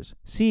saving numbers.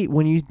 See,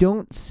 when you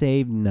don't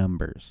save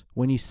numbers,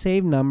 when you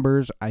save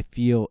numbers, I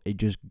feel it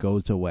just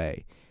goes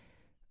away.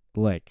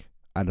 Like,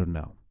 I don't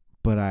know.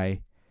 But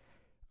I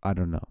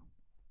don't know.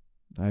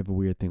 I have a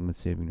weird thing with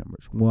saving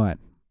numbers. 1,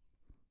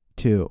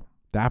 2,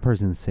 that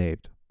person's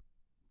saved.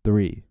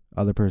 3,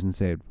 other person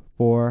saved.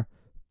 4,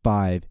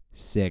 5,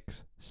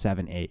 6,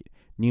 7, 8.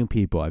 New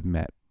people I've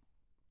met.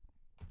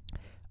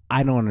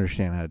 I don't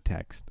understand how to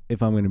text,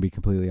 if I'm going to be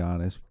completely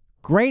honest.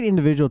 Great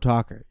individual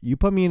talker. You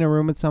put me in a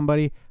room with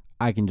somebody,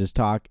 I can just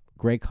talk.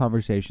 Great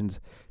conversations.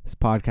 This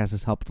podcast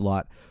has helped a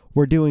lot.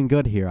 We're doing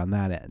good here on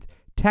that end.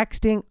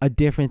 Texting, a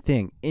different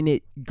thing. And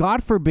it,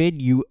 God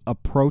forbid you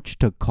approach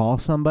to call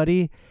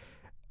somebody.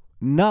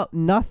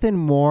 Nothing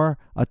more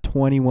a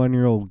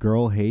 21-year-old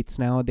girl hates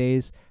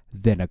nowadays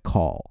than a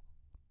call.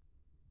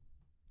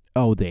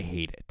 Oh, they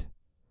hate it.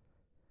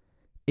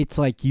 It's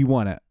like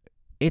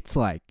it's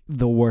like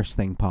the worst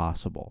thing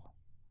possible.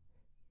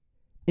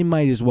 It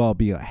might as well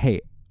be like,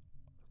 hey,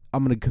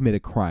 I'm going to commit a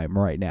crime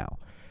right now.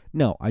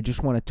 No, I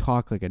just want to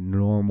talk like a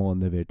normal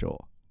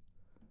individual.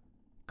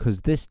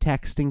 Because this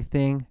texting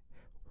thing,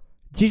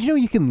 did you know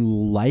you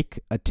can like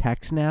a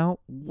text now?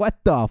 What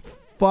the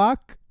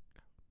fuck?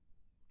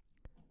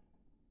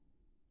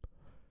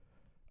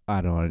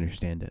 I don't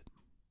understand it.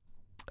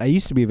 I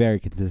used to be a very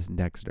consistent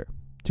texter.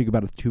 Took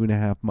about a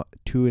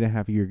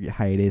 2.5 year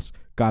hiatus.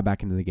 Got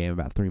back into the game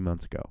about 3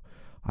 months ago.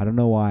 I don't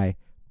know why,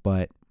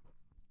 but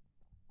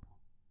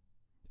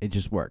it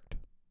just worked.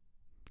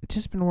 It's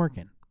just been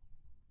working.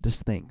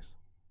 Just things.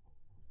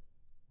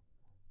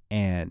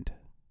 And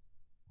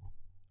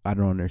I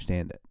don't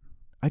understand it.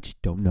 I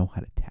just don't know how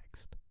to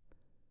text.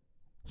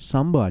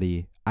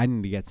 I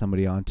need to get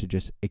somebody on to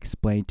just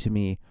explain to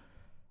me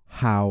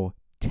how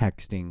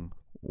texting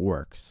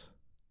works.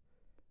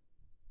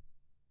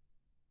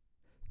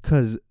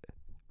 Because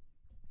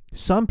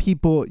some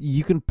people,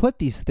 you can put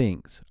these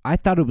things. I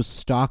thought it was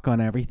stock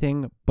on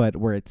everything, but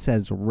where it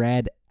says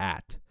read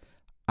at,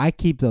 I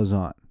keep those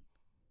on.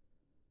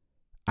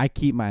 I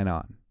keep mine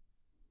on.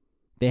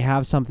 They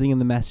have something in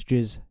the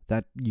messages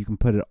that you can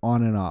put it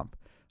on and off.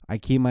 I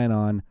keep mine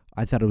on.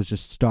 I thought it was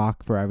just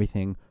stock for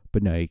everything,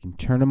 but no, you can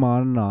turn them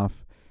on and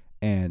off,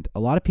 and a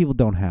lot of people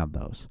don't have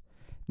those.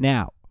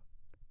 Now,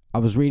 I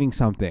was reading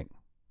something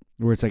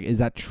where it's like, is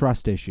that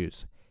trust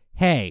issues?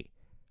 Hey,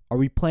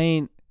 we're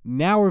playing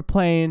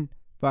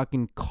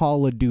fucking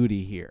Call of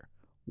Duty here.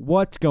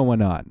 What's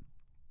going on?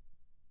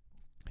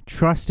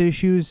 Trust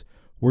issues?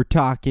 We're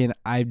talking,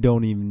 I've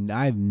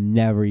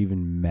never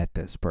even met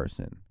this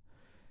person.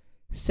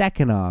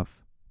 Second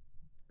off,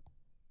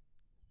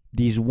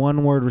 these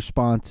one-word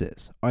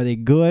responses, are they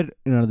good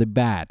and are they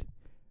bad?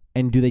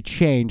 And do they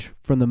change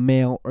from the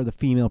male or the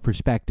female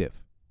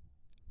perspective?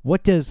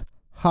 What does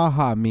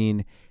haha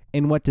mean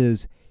and what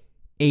does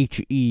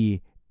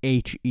he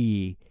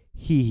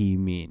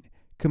mean?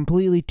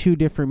 Completely two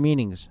different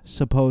meanings,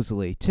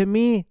 supposedly. To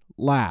me,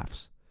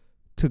 laughs.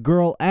 To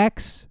girl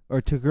X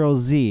or to girl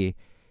Z,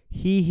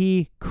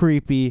 he,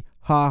 creepy,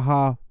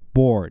 haha,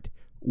 bored.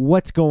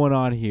 What's going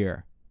on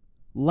here?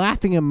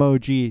 Laughing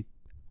emoji,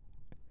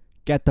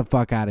 get the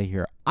fuck out of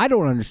here. I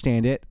don't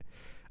understand it.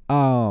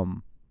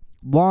 Long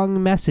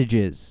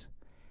messages.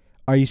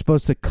 Are you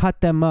supposed to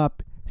cut them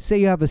up? Say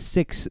you have a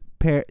 6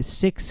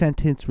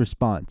 sentence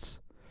response.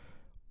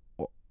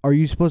 Are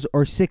you supposed to,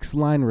 or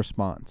 6-line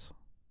response?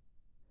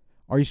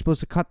 Are you supposed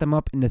to cut them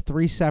up into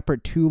 3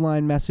 separate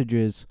 2-line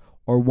messages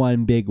or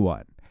one big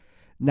one?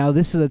 Now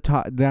this is a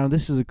topic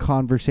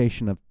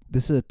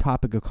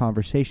of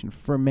conversation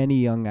for many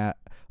young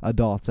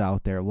adults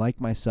out there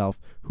like myself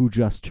who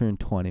just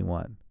turned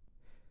 21.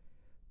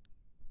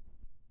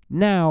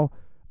 Now,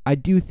 I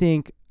do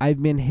think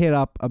I've been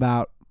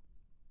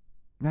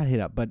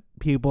but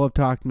people have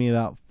talked to me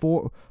about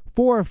 4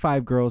 or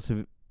 5 girls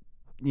have,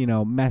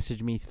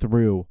 messaged me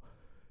through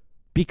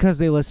because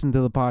they listen to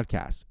the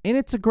podcast. And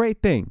it's a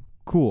great thing.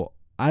 Cool.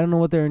 I don't know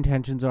what their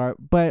intentions are,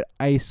 but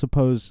I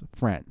suppose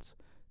friends.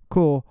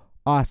 cool,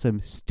 awesome,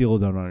 still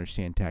don't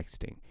understand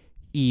texting,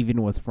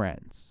 even with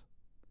friends.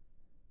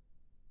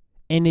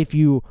 And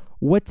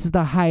what's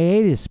the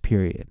hiatus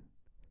period?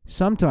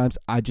 Sometimes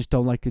I just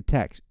don't like to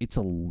text. It's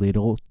a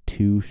little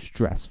too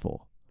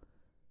stressful.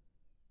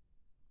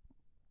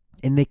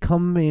 And they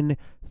come in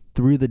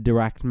through the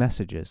direct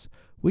messages,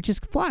 which is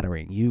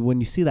flattering. When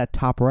you see that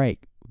top right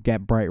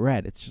get bright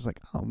red, it's just like,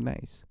 oh,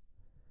 nice.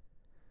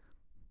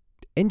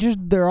 And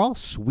they're all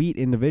sweet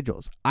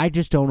individuals. I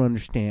just don't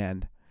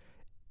understand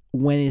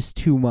when is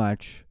too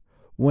much,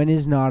 when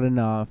is not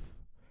enough.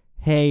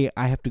 Hey,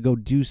 I have to go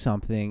do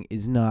something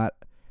is not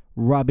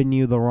rubbing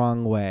you the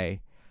wrong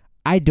way.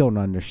 I don't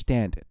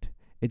understand it.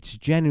 It's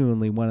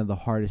genuinely one of the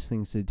hardest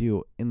things to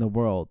do in the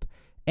world.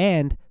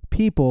 And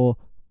people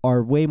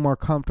are way more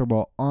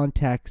comfortable on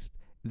text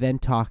than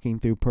talking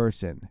through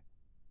person.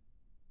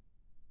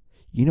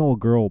 You know, a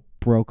girl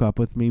broke up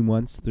with me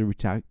once through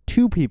text.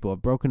 2 people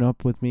have broken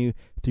up with me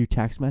through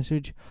text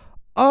message.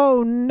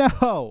 Oh,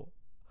 no.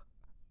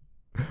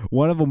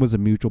 One of them was a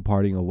mutual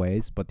parting of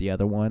ways, but the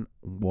other one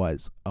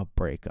was a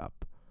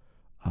breakup.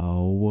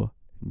 Oh,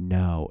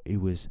 no. It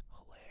was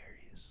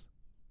hilarious.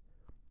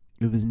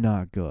 It was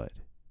not good.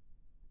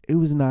 It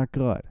was not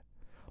good.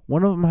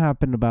 One of them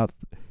happened about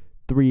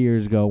 3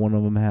 years ago. One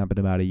of them happened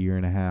about a year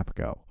and a half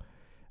ago.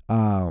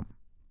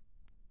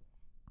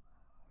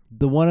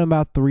 The one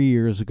about 3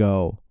 years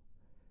ago,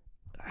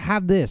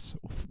 have this.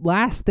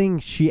 Last thing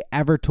she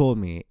ever told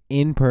me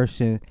in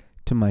person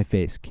to my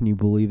face. Can you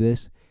believe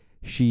this?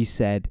 She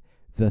said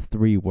the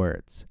 3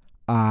 words,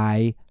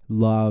 I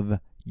love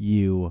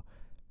you.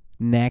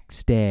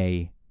 Next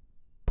day,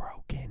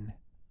 broken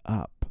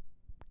up.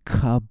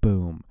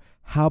 Kaboom.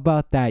 How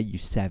about that, you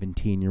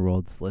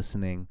 17-year-olds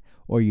listening?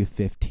 Or you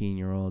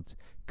 15-year-olds?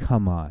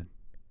 Come on.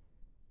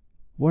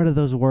 What are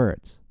those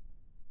words?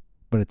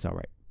 But it's all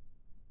right.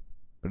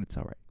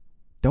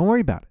 Don't worry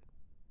about it.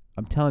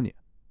 I'm telling you.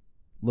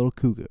 Little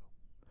cuckoo.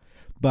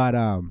 But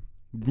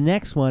the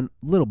next one,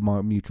 little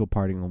more mutual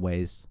parting of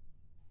ways.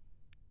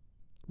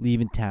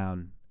 Leaving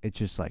town. It's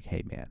just like,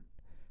 hey, man,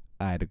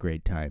 I had a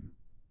great time.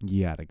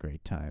 You had a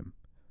great time.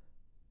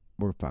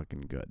 We're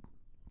fucking good.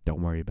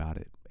 Don't worry about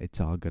it.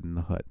 It's all good in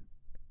the hood.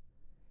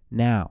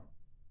 Now,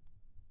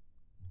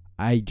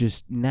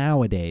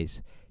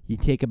 nowadays, you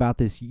take about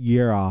this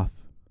year off,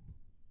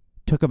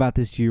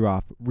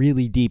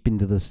 really deep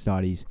into the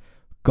studies,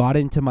 got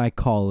into my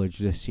college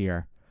this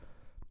year,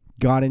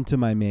 got into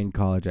my main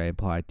college I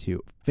applied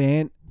to,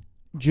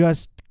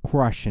 just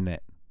crushing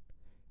it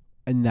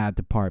in that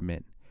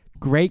department.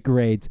 Great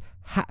grades.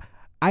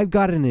 I've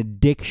got an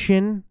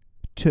addiction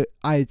to,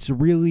 it's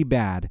really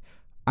bad.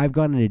 I've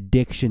got an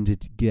addiction to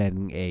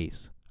getting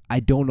A's. I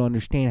don't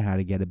understand how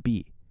to get a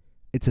B.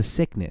 It's a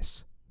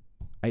sickness.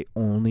 I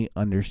only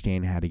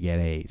understand how to get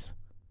A's.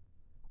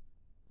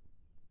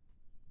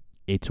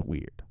 It's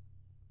weird.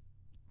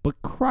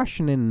 But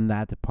crushing it in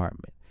that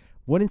department.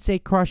 Wouldn't say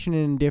crushing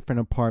it in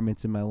different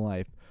departments in my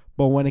life,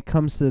 but when it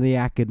comes to the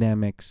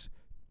academics,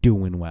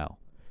 doing well.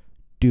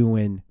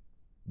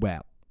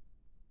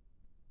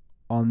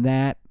 On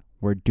that,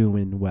 we're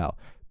doing well.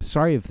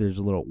 Sorry if there's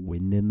a little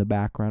wind in the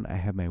background. I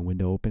have my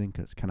window open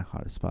because it's kind of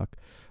hot as fuck.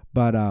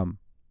 But,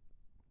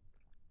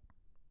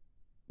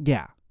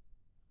 yeah.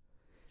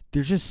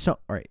 There's just all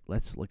right,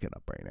 let's look it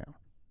up right now.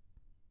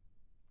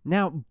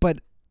 Now, but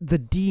the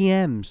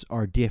DMs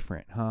are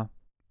different, huh?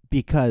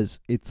 Because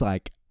it's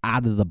like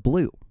out of the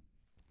blue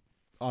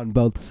on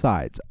both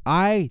sides.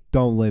 I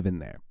don't live in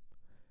there.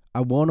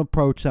 I won't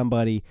approach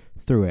somebody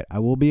through it. I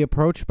will be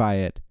approached by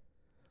it,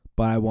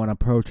 but I won't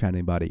approach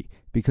anybody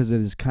because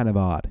it is kind of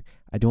odd.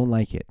 I don't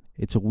like it.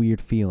 It's a weird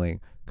feeling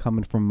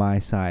coming from my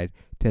side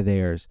to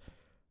theirs.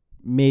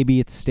 Maybe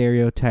it's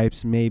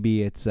stereotypes.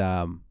 Maybe it's,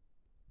 I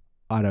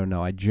don't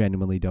know. I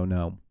genuinely don't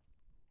know.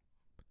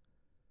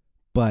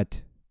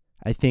 But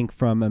I think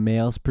from a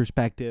male's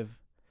perspective,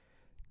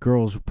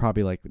 girls are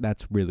probably like,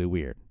 that's really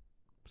weird.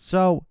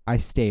 So I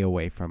stay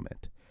away from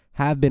it.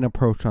 Have been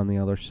approached on the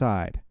other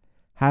side.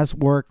 Has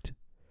worked.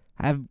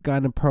 Have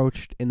gotten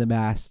approached in the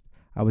past,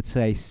 I would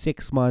say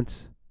 6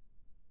 months,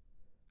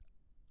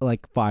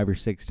 like 5 or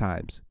 6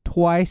 times.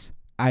 Twice,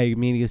 I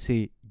immediately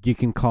see, you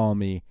can call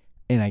me,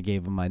 and I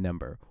gave him my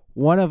number.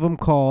 One of them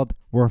called,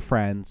 we're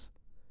friends.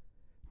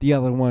 The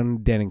other one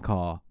didn't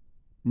call.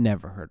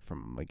 Never heard from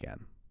him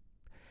again.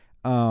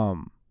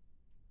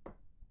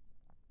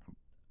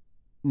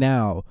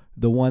 Now,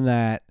 the one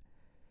that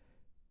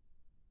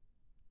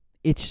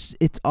it's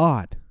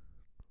odd.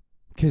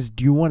 Because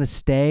do you want to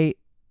stay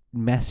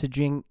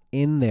messaging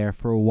in there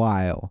for a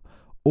while?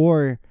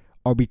 Or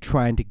are we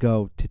trying to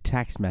go to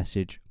text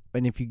message?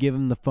 And if you give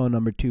them the phone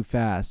number too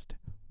fast,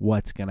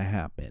 what's going to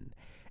happen?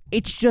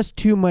 It's just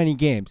too many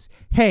games.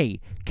 Hey,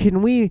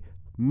 can we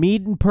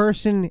meet in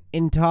person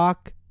and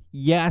talk?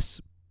 Yes.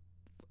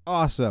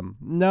 Awesome.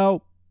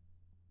 No.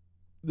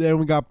 Then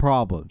we got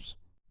problems.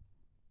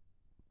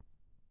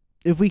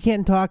 If we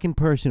can't talk in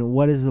person,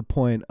 what is the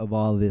point of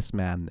all this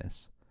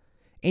madness?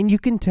 And you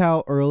can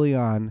tell early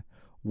on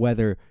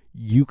whether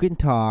you can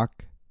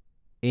talk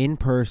in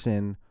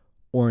person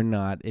or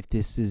not, if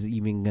this is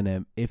even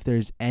gonna, if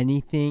there's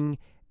anything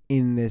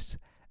in this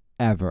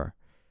ever.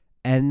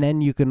 And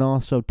then you can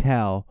also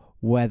tell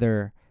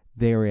whether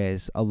there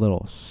is a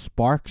little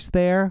sparks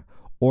there,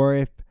 or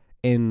if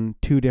in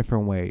two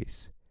different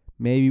ways.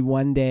 Maybe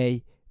one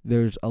day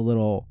there's a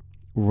little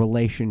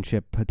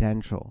relationship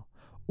potential,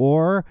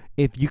 or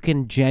if you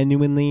can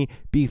genuinely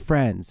be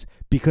friends.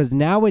 Because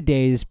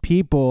nowadays,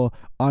 people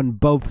on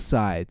both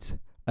sides,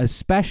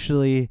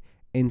 especially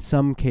in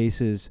some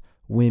cases,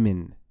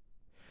 women,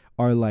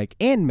 are like,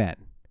 and men,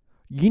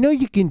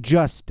 you can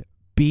just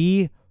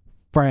be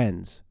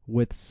friends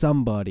with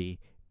somebody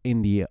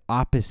in the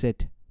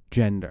opposite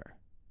gender.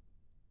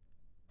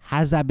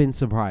 Has that been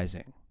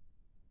surprising?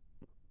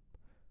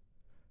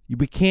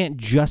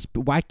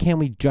 Why can't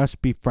we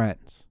just be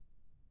friends?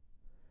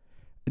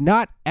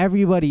 Not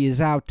everybody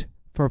is out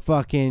for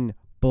fucking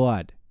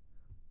blood.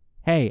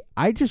 Hey,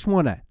 I just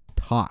want to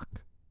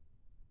talk.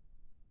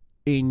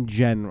 In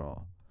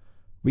general.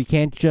 We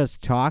can't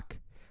just talk.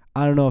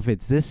 I don't know if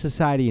it's this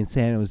society in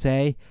San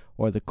Jose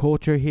or the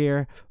culture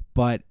here,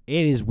 but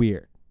it is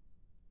weird.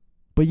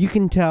 But you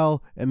can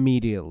tell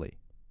immediately.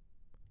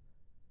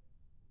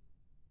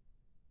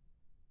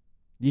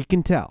 You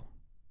can tell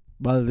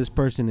whether this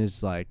person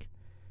is like,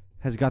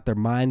 has got their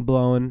mind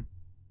blown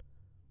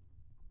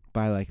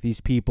by like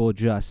these people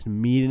just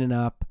meeting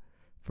up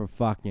for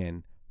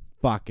fucking.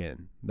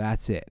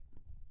 That's it.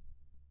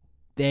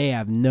 They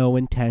have no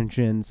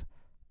intentions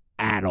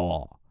at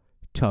all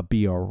to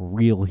be a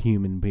real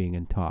human being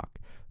and talk.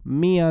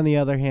 Me, on the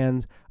other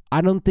hand,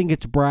 I don't think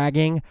it's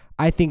bragging.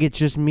 I think it's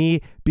just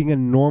me being a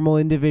normal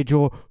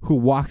individual who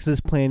walks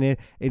this planet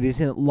and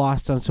isn't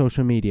lost on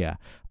social media.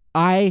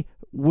 Are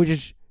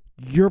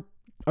you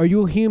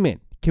a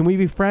human? Can we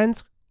be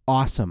friends?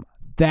 Awesome.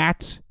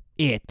 That's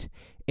it.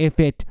 If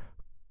it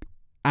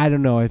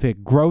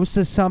grows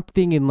to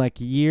something in like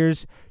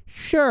years,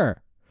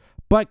 sure.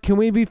 But can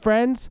we be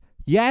friends?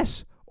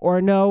 Yes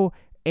or no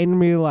in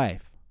real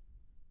life.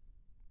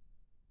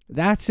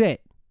 That's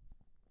it.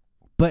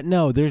 But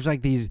no, there's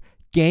like these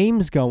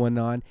games going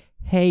on.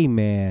 Hey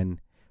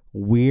man,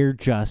 we're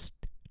just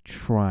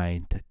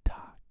trying to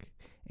talk.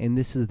 And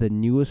this is the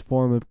newest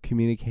form of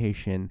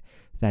communication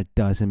that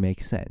doesn't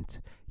make sense.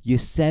 You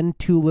send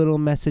too little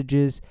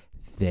messages,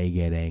 they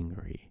get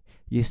angry.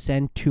 You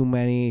send too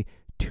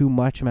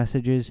much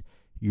messages,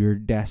 you're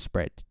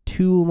desperate.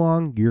 Too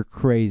long, you're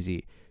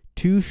crazy.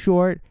 Too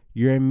short,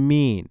 you're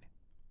mean.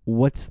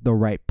 What's the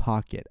right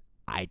pocket?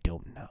 I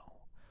don't know.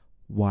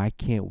 Why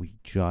can't we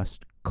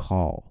just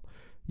call?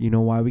 You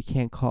know why we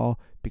can't call?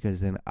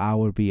 Because then I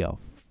would be a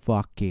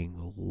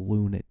fucking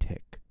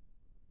lunatic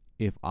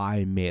if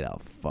I made a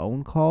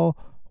phone call.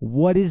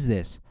 What is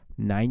this?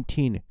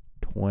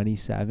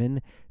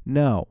 1927?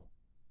 No.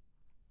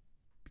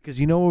 Because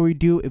you know what we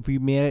do if we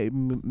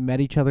met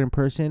each other in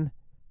person?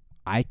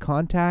 Eye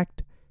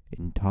contact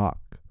and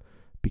talk.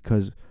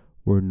 Because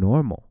we're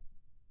normal.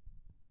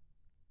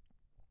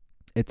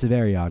 It's a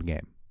very odd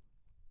game.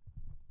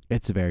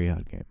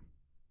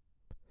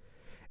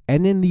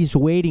 And in these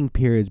waiting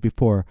periods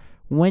before,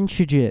 when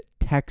should you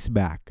text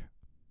back?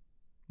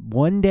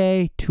 1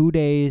 day, 2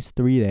 days,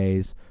 3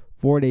 days,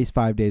 4 days,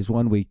 5 days,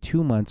 1 week,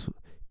 2 months,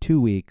 2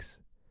 weeks,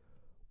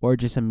 or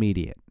just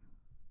immediate?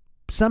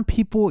 Some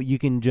people, you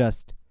can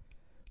just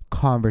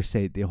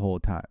conversate the whole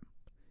time.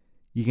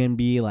 You can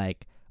be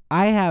like,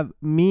 I have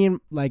me and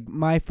like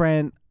my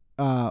friend,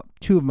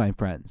 two of my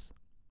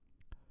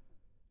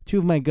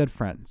good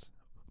friends,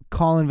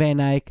 Colin Van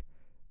Eyck,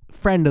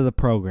 friend of the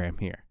program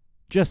here.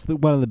 Just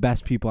one of the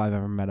best people I've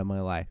ever met in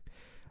my life.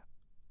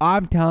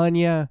 I'm telling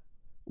you,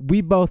 we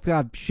both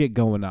got shit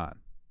going on.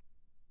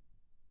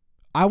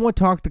 I won't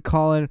talk to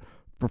Colin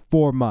for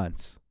 4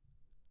 months.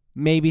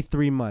 Maybe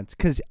 3 months.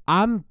 Because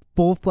I'm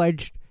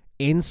full-fledged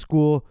in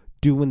school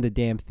doing the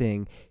damn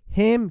thing.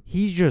 Him,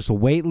 he's just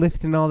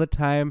weightlifting all the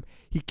time.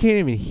 He can't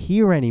even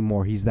hear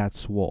anymore. He's that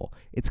swole.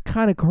 It's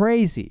kind of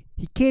crazy.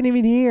 He can't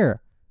even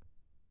hear.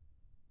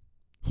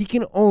 He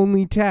can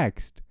only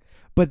text.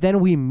 But then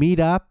we meet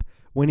up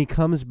when he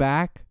comes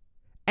back,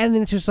 and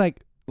then it's just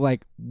like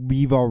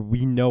we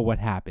know what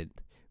happened.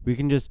 We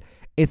can just,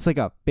 it's like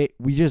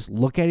we just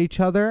look at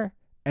each other,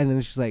 and then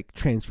it's just like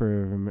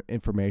transfer of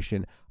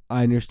information.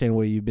 I understand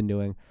what you've been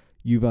doing.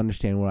 You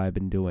understand what I've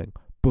been doing.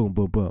 Boom,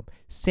 boom, boom.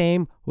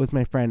 Same with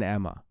my friend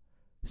Emma.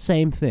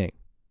 Same thing.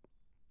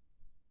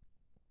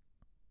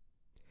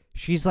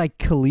 She's like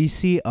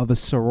Khaleesi of a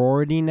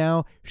sorority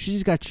now.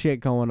 She's got shit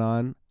going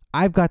on.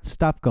 I've got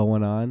stuff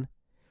going on.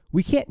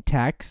 We can't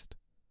text.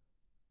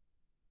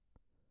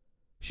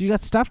 She's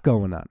got stuff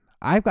going on.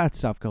 I've got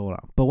stuff going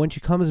on. But when she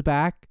comes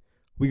back,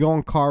 we go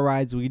on car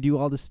rides. We do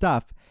all this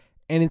stuff.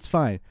 And it's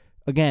fine.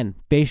 Again,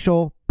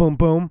 facial, boom,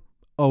 boom,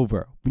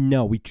 over.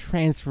 No, we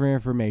transfer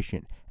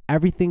information.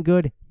 Everything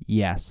good?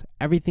 Yes.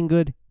 Everything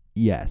good?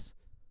 Yes.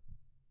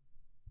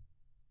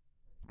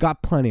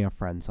 Got plenty of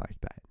friends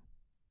like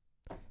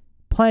that.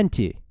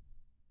 Plenty.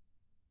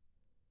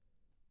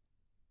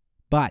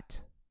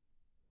 But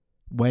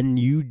when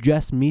you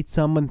just meet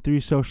someone through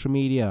social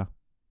media,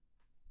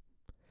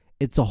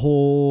 it's a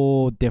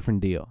whole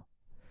different deal.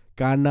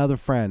 Got another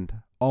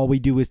friend. All we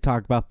do is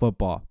talk about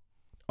football.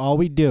 All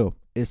we do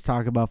is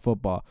talk about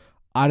football.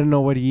 I don't know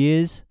what he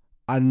is.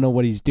 I don't know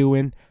what he's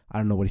doing. I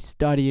don't know what he's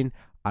studying.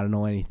 I don't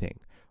know anything.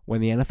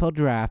 When the NFL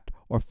draft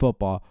or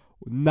football,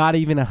 not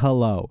even a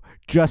hello,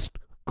 just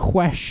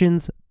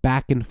questions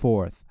back and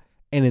forth.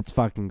 And it's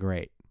fucking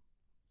great.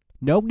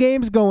 No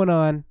games going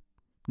on.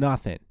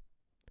 Nothing.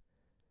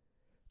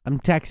 I'm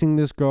texting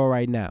this girl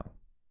right now.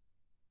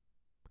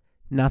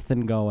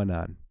 Nothing going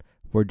on.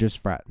 We're just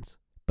friends.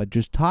 But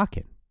just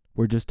talking.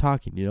 We're just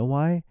talking. You know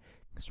why?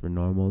 Because we're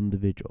normal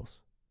individuals.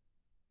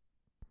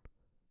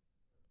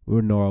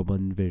 We're normal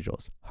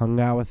individuals. Hung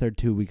out with her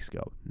 2 weeks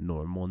ago.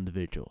 Normal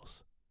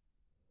individuals.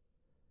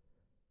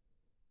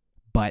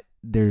 But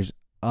there's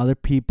other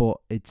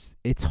people.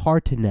 It's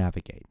hard to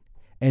navigate.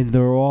 And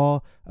they're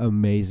all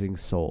amazing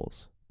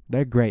souls.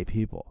 They're great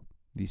people.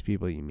 These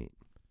people you meet.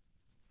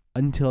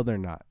 Until they're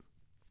not.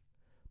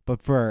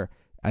 But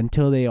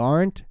until they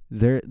aren't,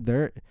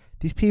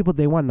 these people,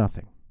 they want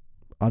nothing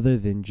other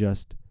than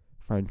just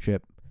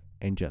friendship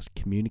and just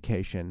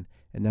communication.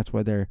 And that's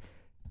why they're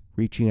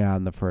reaching out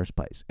in the first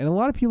place. And a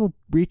lot of people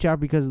reach out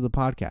because of the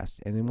podcast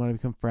and they want to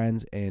become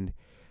friends. And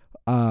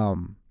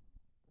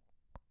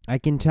I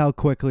can tell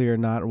quickly or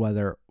not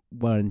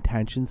what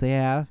intentions they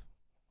have.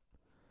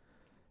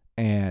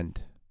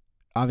 And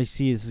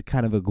obviously, this is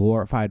kind of a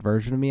glorified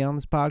version of me on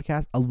this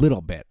podcast. A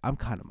little bit. I'm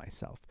kind of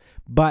myself.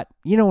 But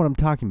you know what I'm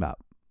talking about.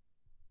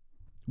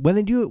 When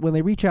they do it, when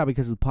they reach out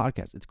because of the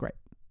podcast, it's great.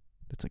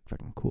 It's like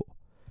fucking cool.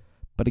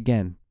 But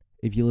again,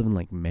 if you live in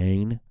like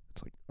Maine,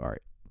 it's like, all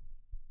right,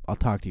 I'll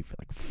talk to you for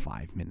like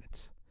 5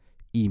 minutes.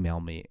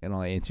 Email me and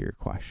I'll answer your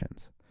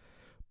questions.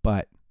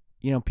 But,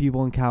 you know,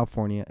 people in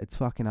California, it's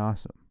fucking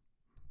awesome.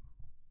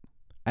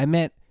 I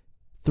met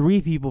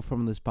 3 people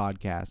from this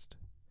podcast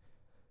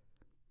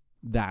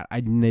that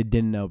I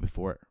didn't know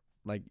before,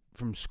 like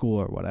from school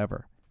or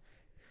whatever.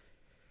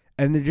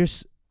 And they're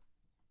just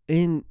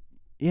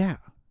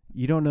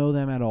you don't know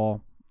them at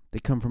all. They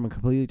come from a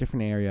completely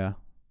different area.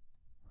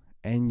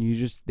 And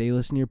they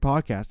listen to your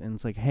podcast and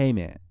it's like, hey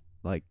man,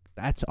 like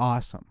that's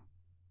awesome.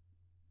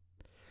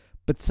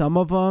 But some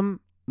of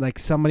them, like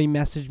somebody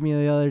messaged me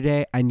the other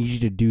day, I need you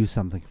to do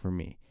something for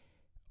me.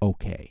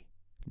 Okay.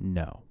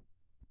 No.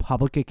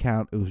 Public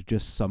account, it was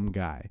just some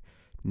guy.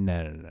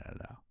 No.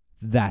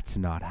 That's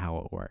not how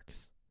it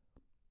works.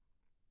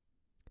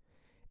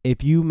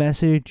 If you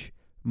message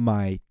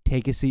my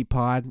Take a Seat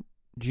Pod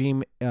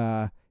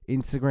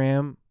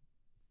Instagram,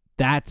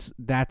 that's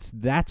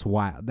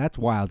wild. That's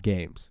wild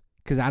games.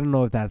 Because I don't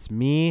know if that's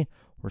me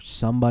or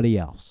somebody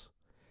else.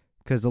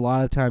 Because a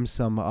lot of times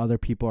some other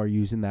people are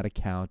using that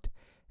account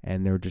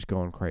and they're just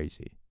going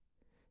crazy.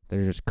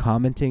 They're just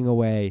commenting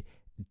away,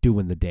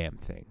 doing the damn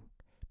thing.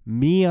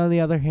 Me, on the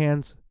other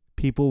hand,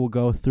 people will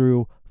go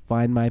through,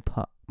 find my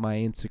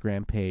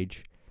Instagram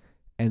page,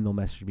 and they'll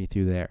message me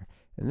through there.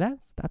 And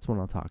that's when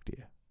I'll talk to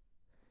you.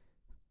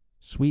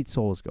 Sweet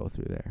souls go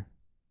through there.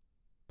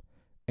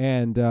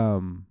 And,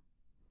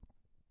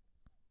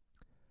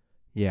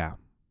 yeah,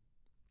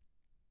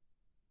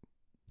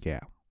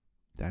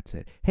 that's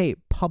it. Hey,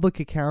 public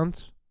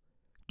accounts,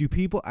 do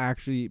people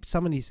actually,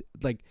 some of these,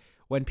 like,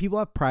 when people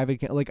have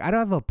private, like, I don't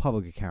have a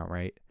public account,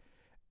 right?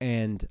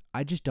 And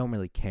I just don't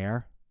really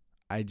care.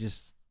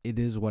 It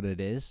is what it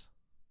is.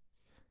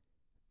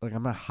 Like,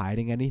 I'm not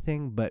hiding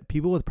anything, but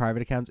people with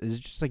private accounts, is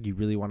it just like you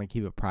really want to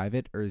keep it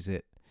private, or is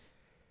it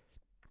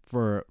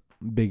for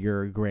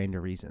bigger, grander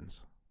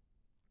reasons?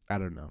 I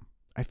don't know.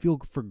 I feel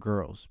for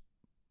girls,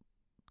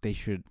 they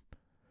should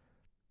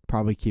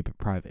probably keep it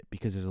private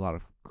because there's a lot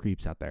of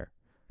creeps out there.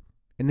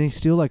 And they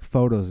steal like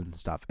photos and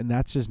stuff, and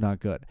that's just not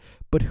good.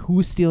 But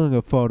who's stealing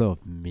a photo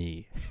of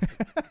me?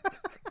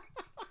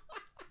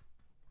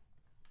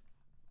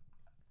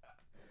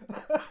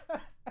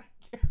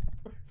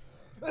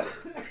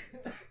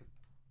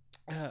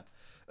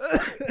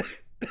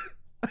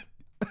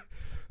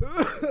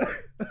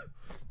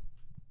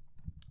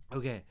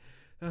 Okay.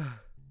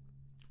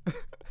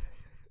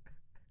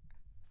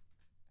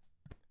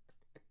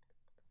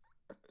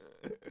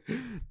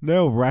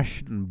 No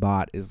Russian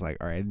bot is like,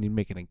 all right, I need to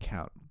make an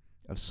account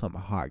of some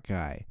hot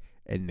guy,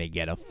 and they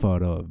get a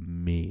photo of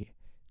me.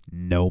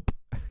 Nope.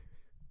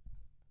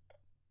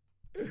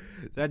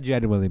 That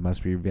genuinely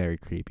must be very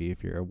creepy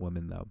if you're a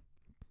woman, though.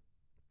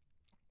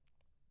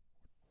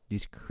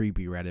 These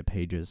creepy Reddit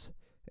pages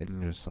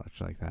and just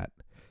such like that.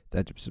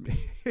 That just me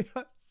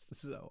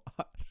so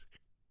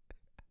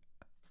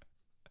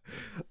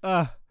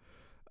hot.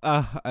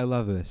 I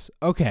love this.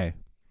 Okay.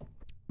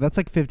 That's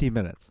like 15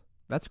 minutes.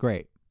 That's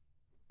great.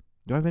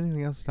 Do I have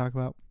anything else to talk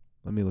about?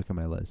 Let me look at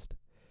my list.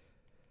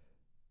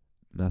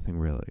 Nothing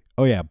really.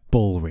 Oh, yeah.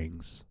 Bull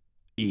rings.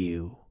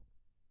 Ew.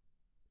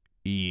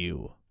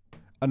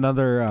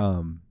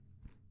 Another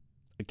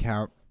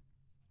account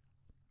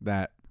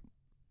that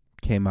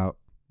came out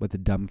with a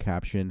dumb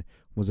caption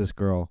was this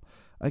girl.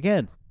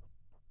 Again,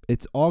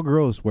 it's all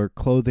girls where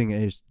clothing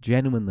is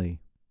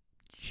genuinely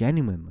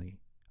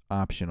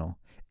optional.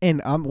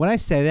 And when I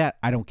say that,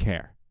 I don't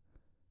care.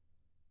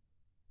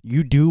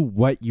 You do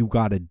what you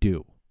gotta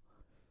do.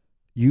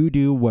 You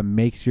do what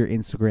makes your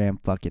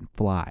Instagram fucking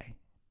fly.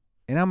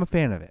 And I'm a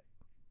fan of it.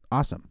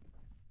 Awesome.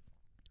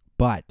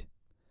 But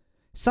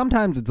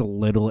sometimes it's a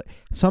little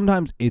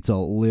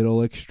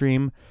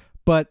extreme,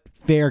 but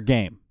fair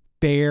game.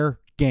 Fair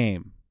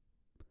game.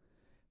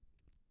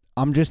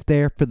 I'm just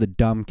there for the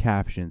dumb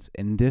captions.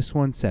 And this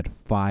one said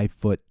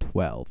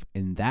 5'12",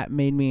 and that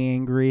made me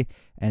angry.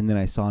 And then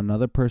I saw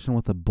another person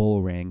with a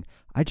bull ring.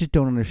 I just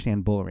don't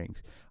understand bull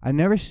rings.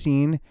 I've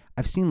seen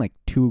like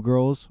 2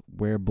 girls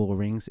wear bull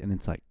rings, and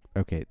it's like,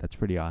 okay, that's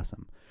pretty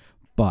awesome.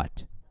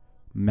 But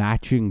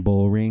matching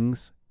bull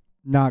rings,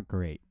 not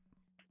great.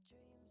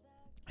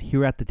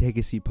 Here at the Take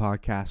a Seat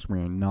podcast,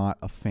 we're not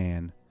a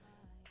fan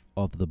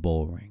of the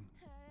bull ring.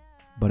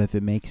 But if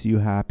it makes you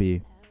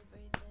happy,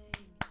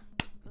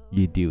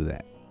 you do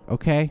that.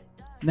 Okay?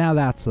 Now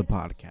that's the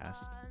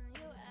podcast.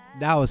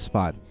 That was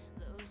fun.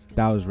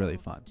 That was really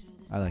fun.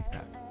 I like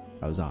that.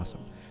 That was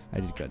awesome. I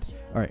did good.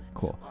 All right,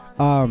 cool.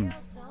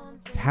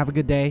 Have a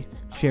good day.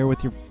 Share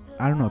with your...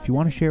 I don't know if you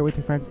want to share it with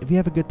your friends. If you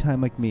have a good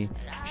time like me,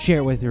 share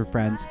it with your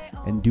friends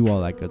and do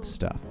all that good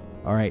stuff.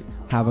 All right?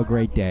 Have a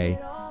great day.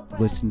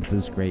 Listen to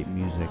this great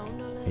music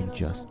and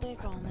just, I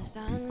don't know,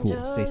 be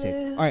cool. Stay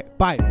safe. All right,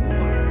 bye.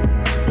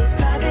 This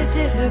path is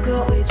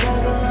difficult, we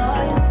travel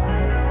on,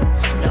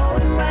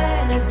 knowing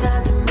when it's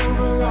time to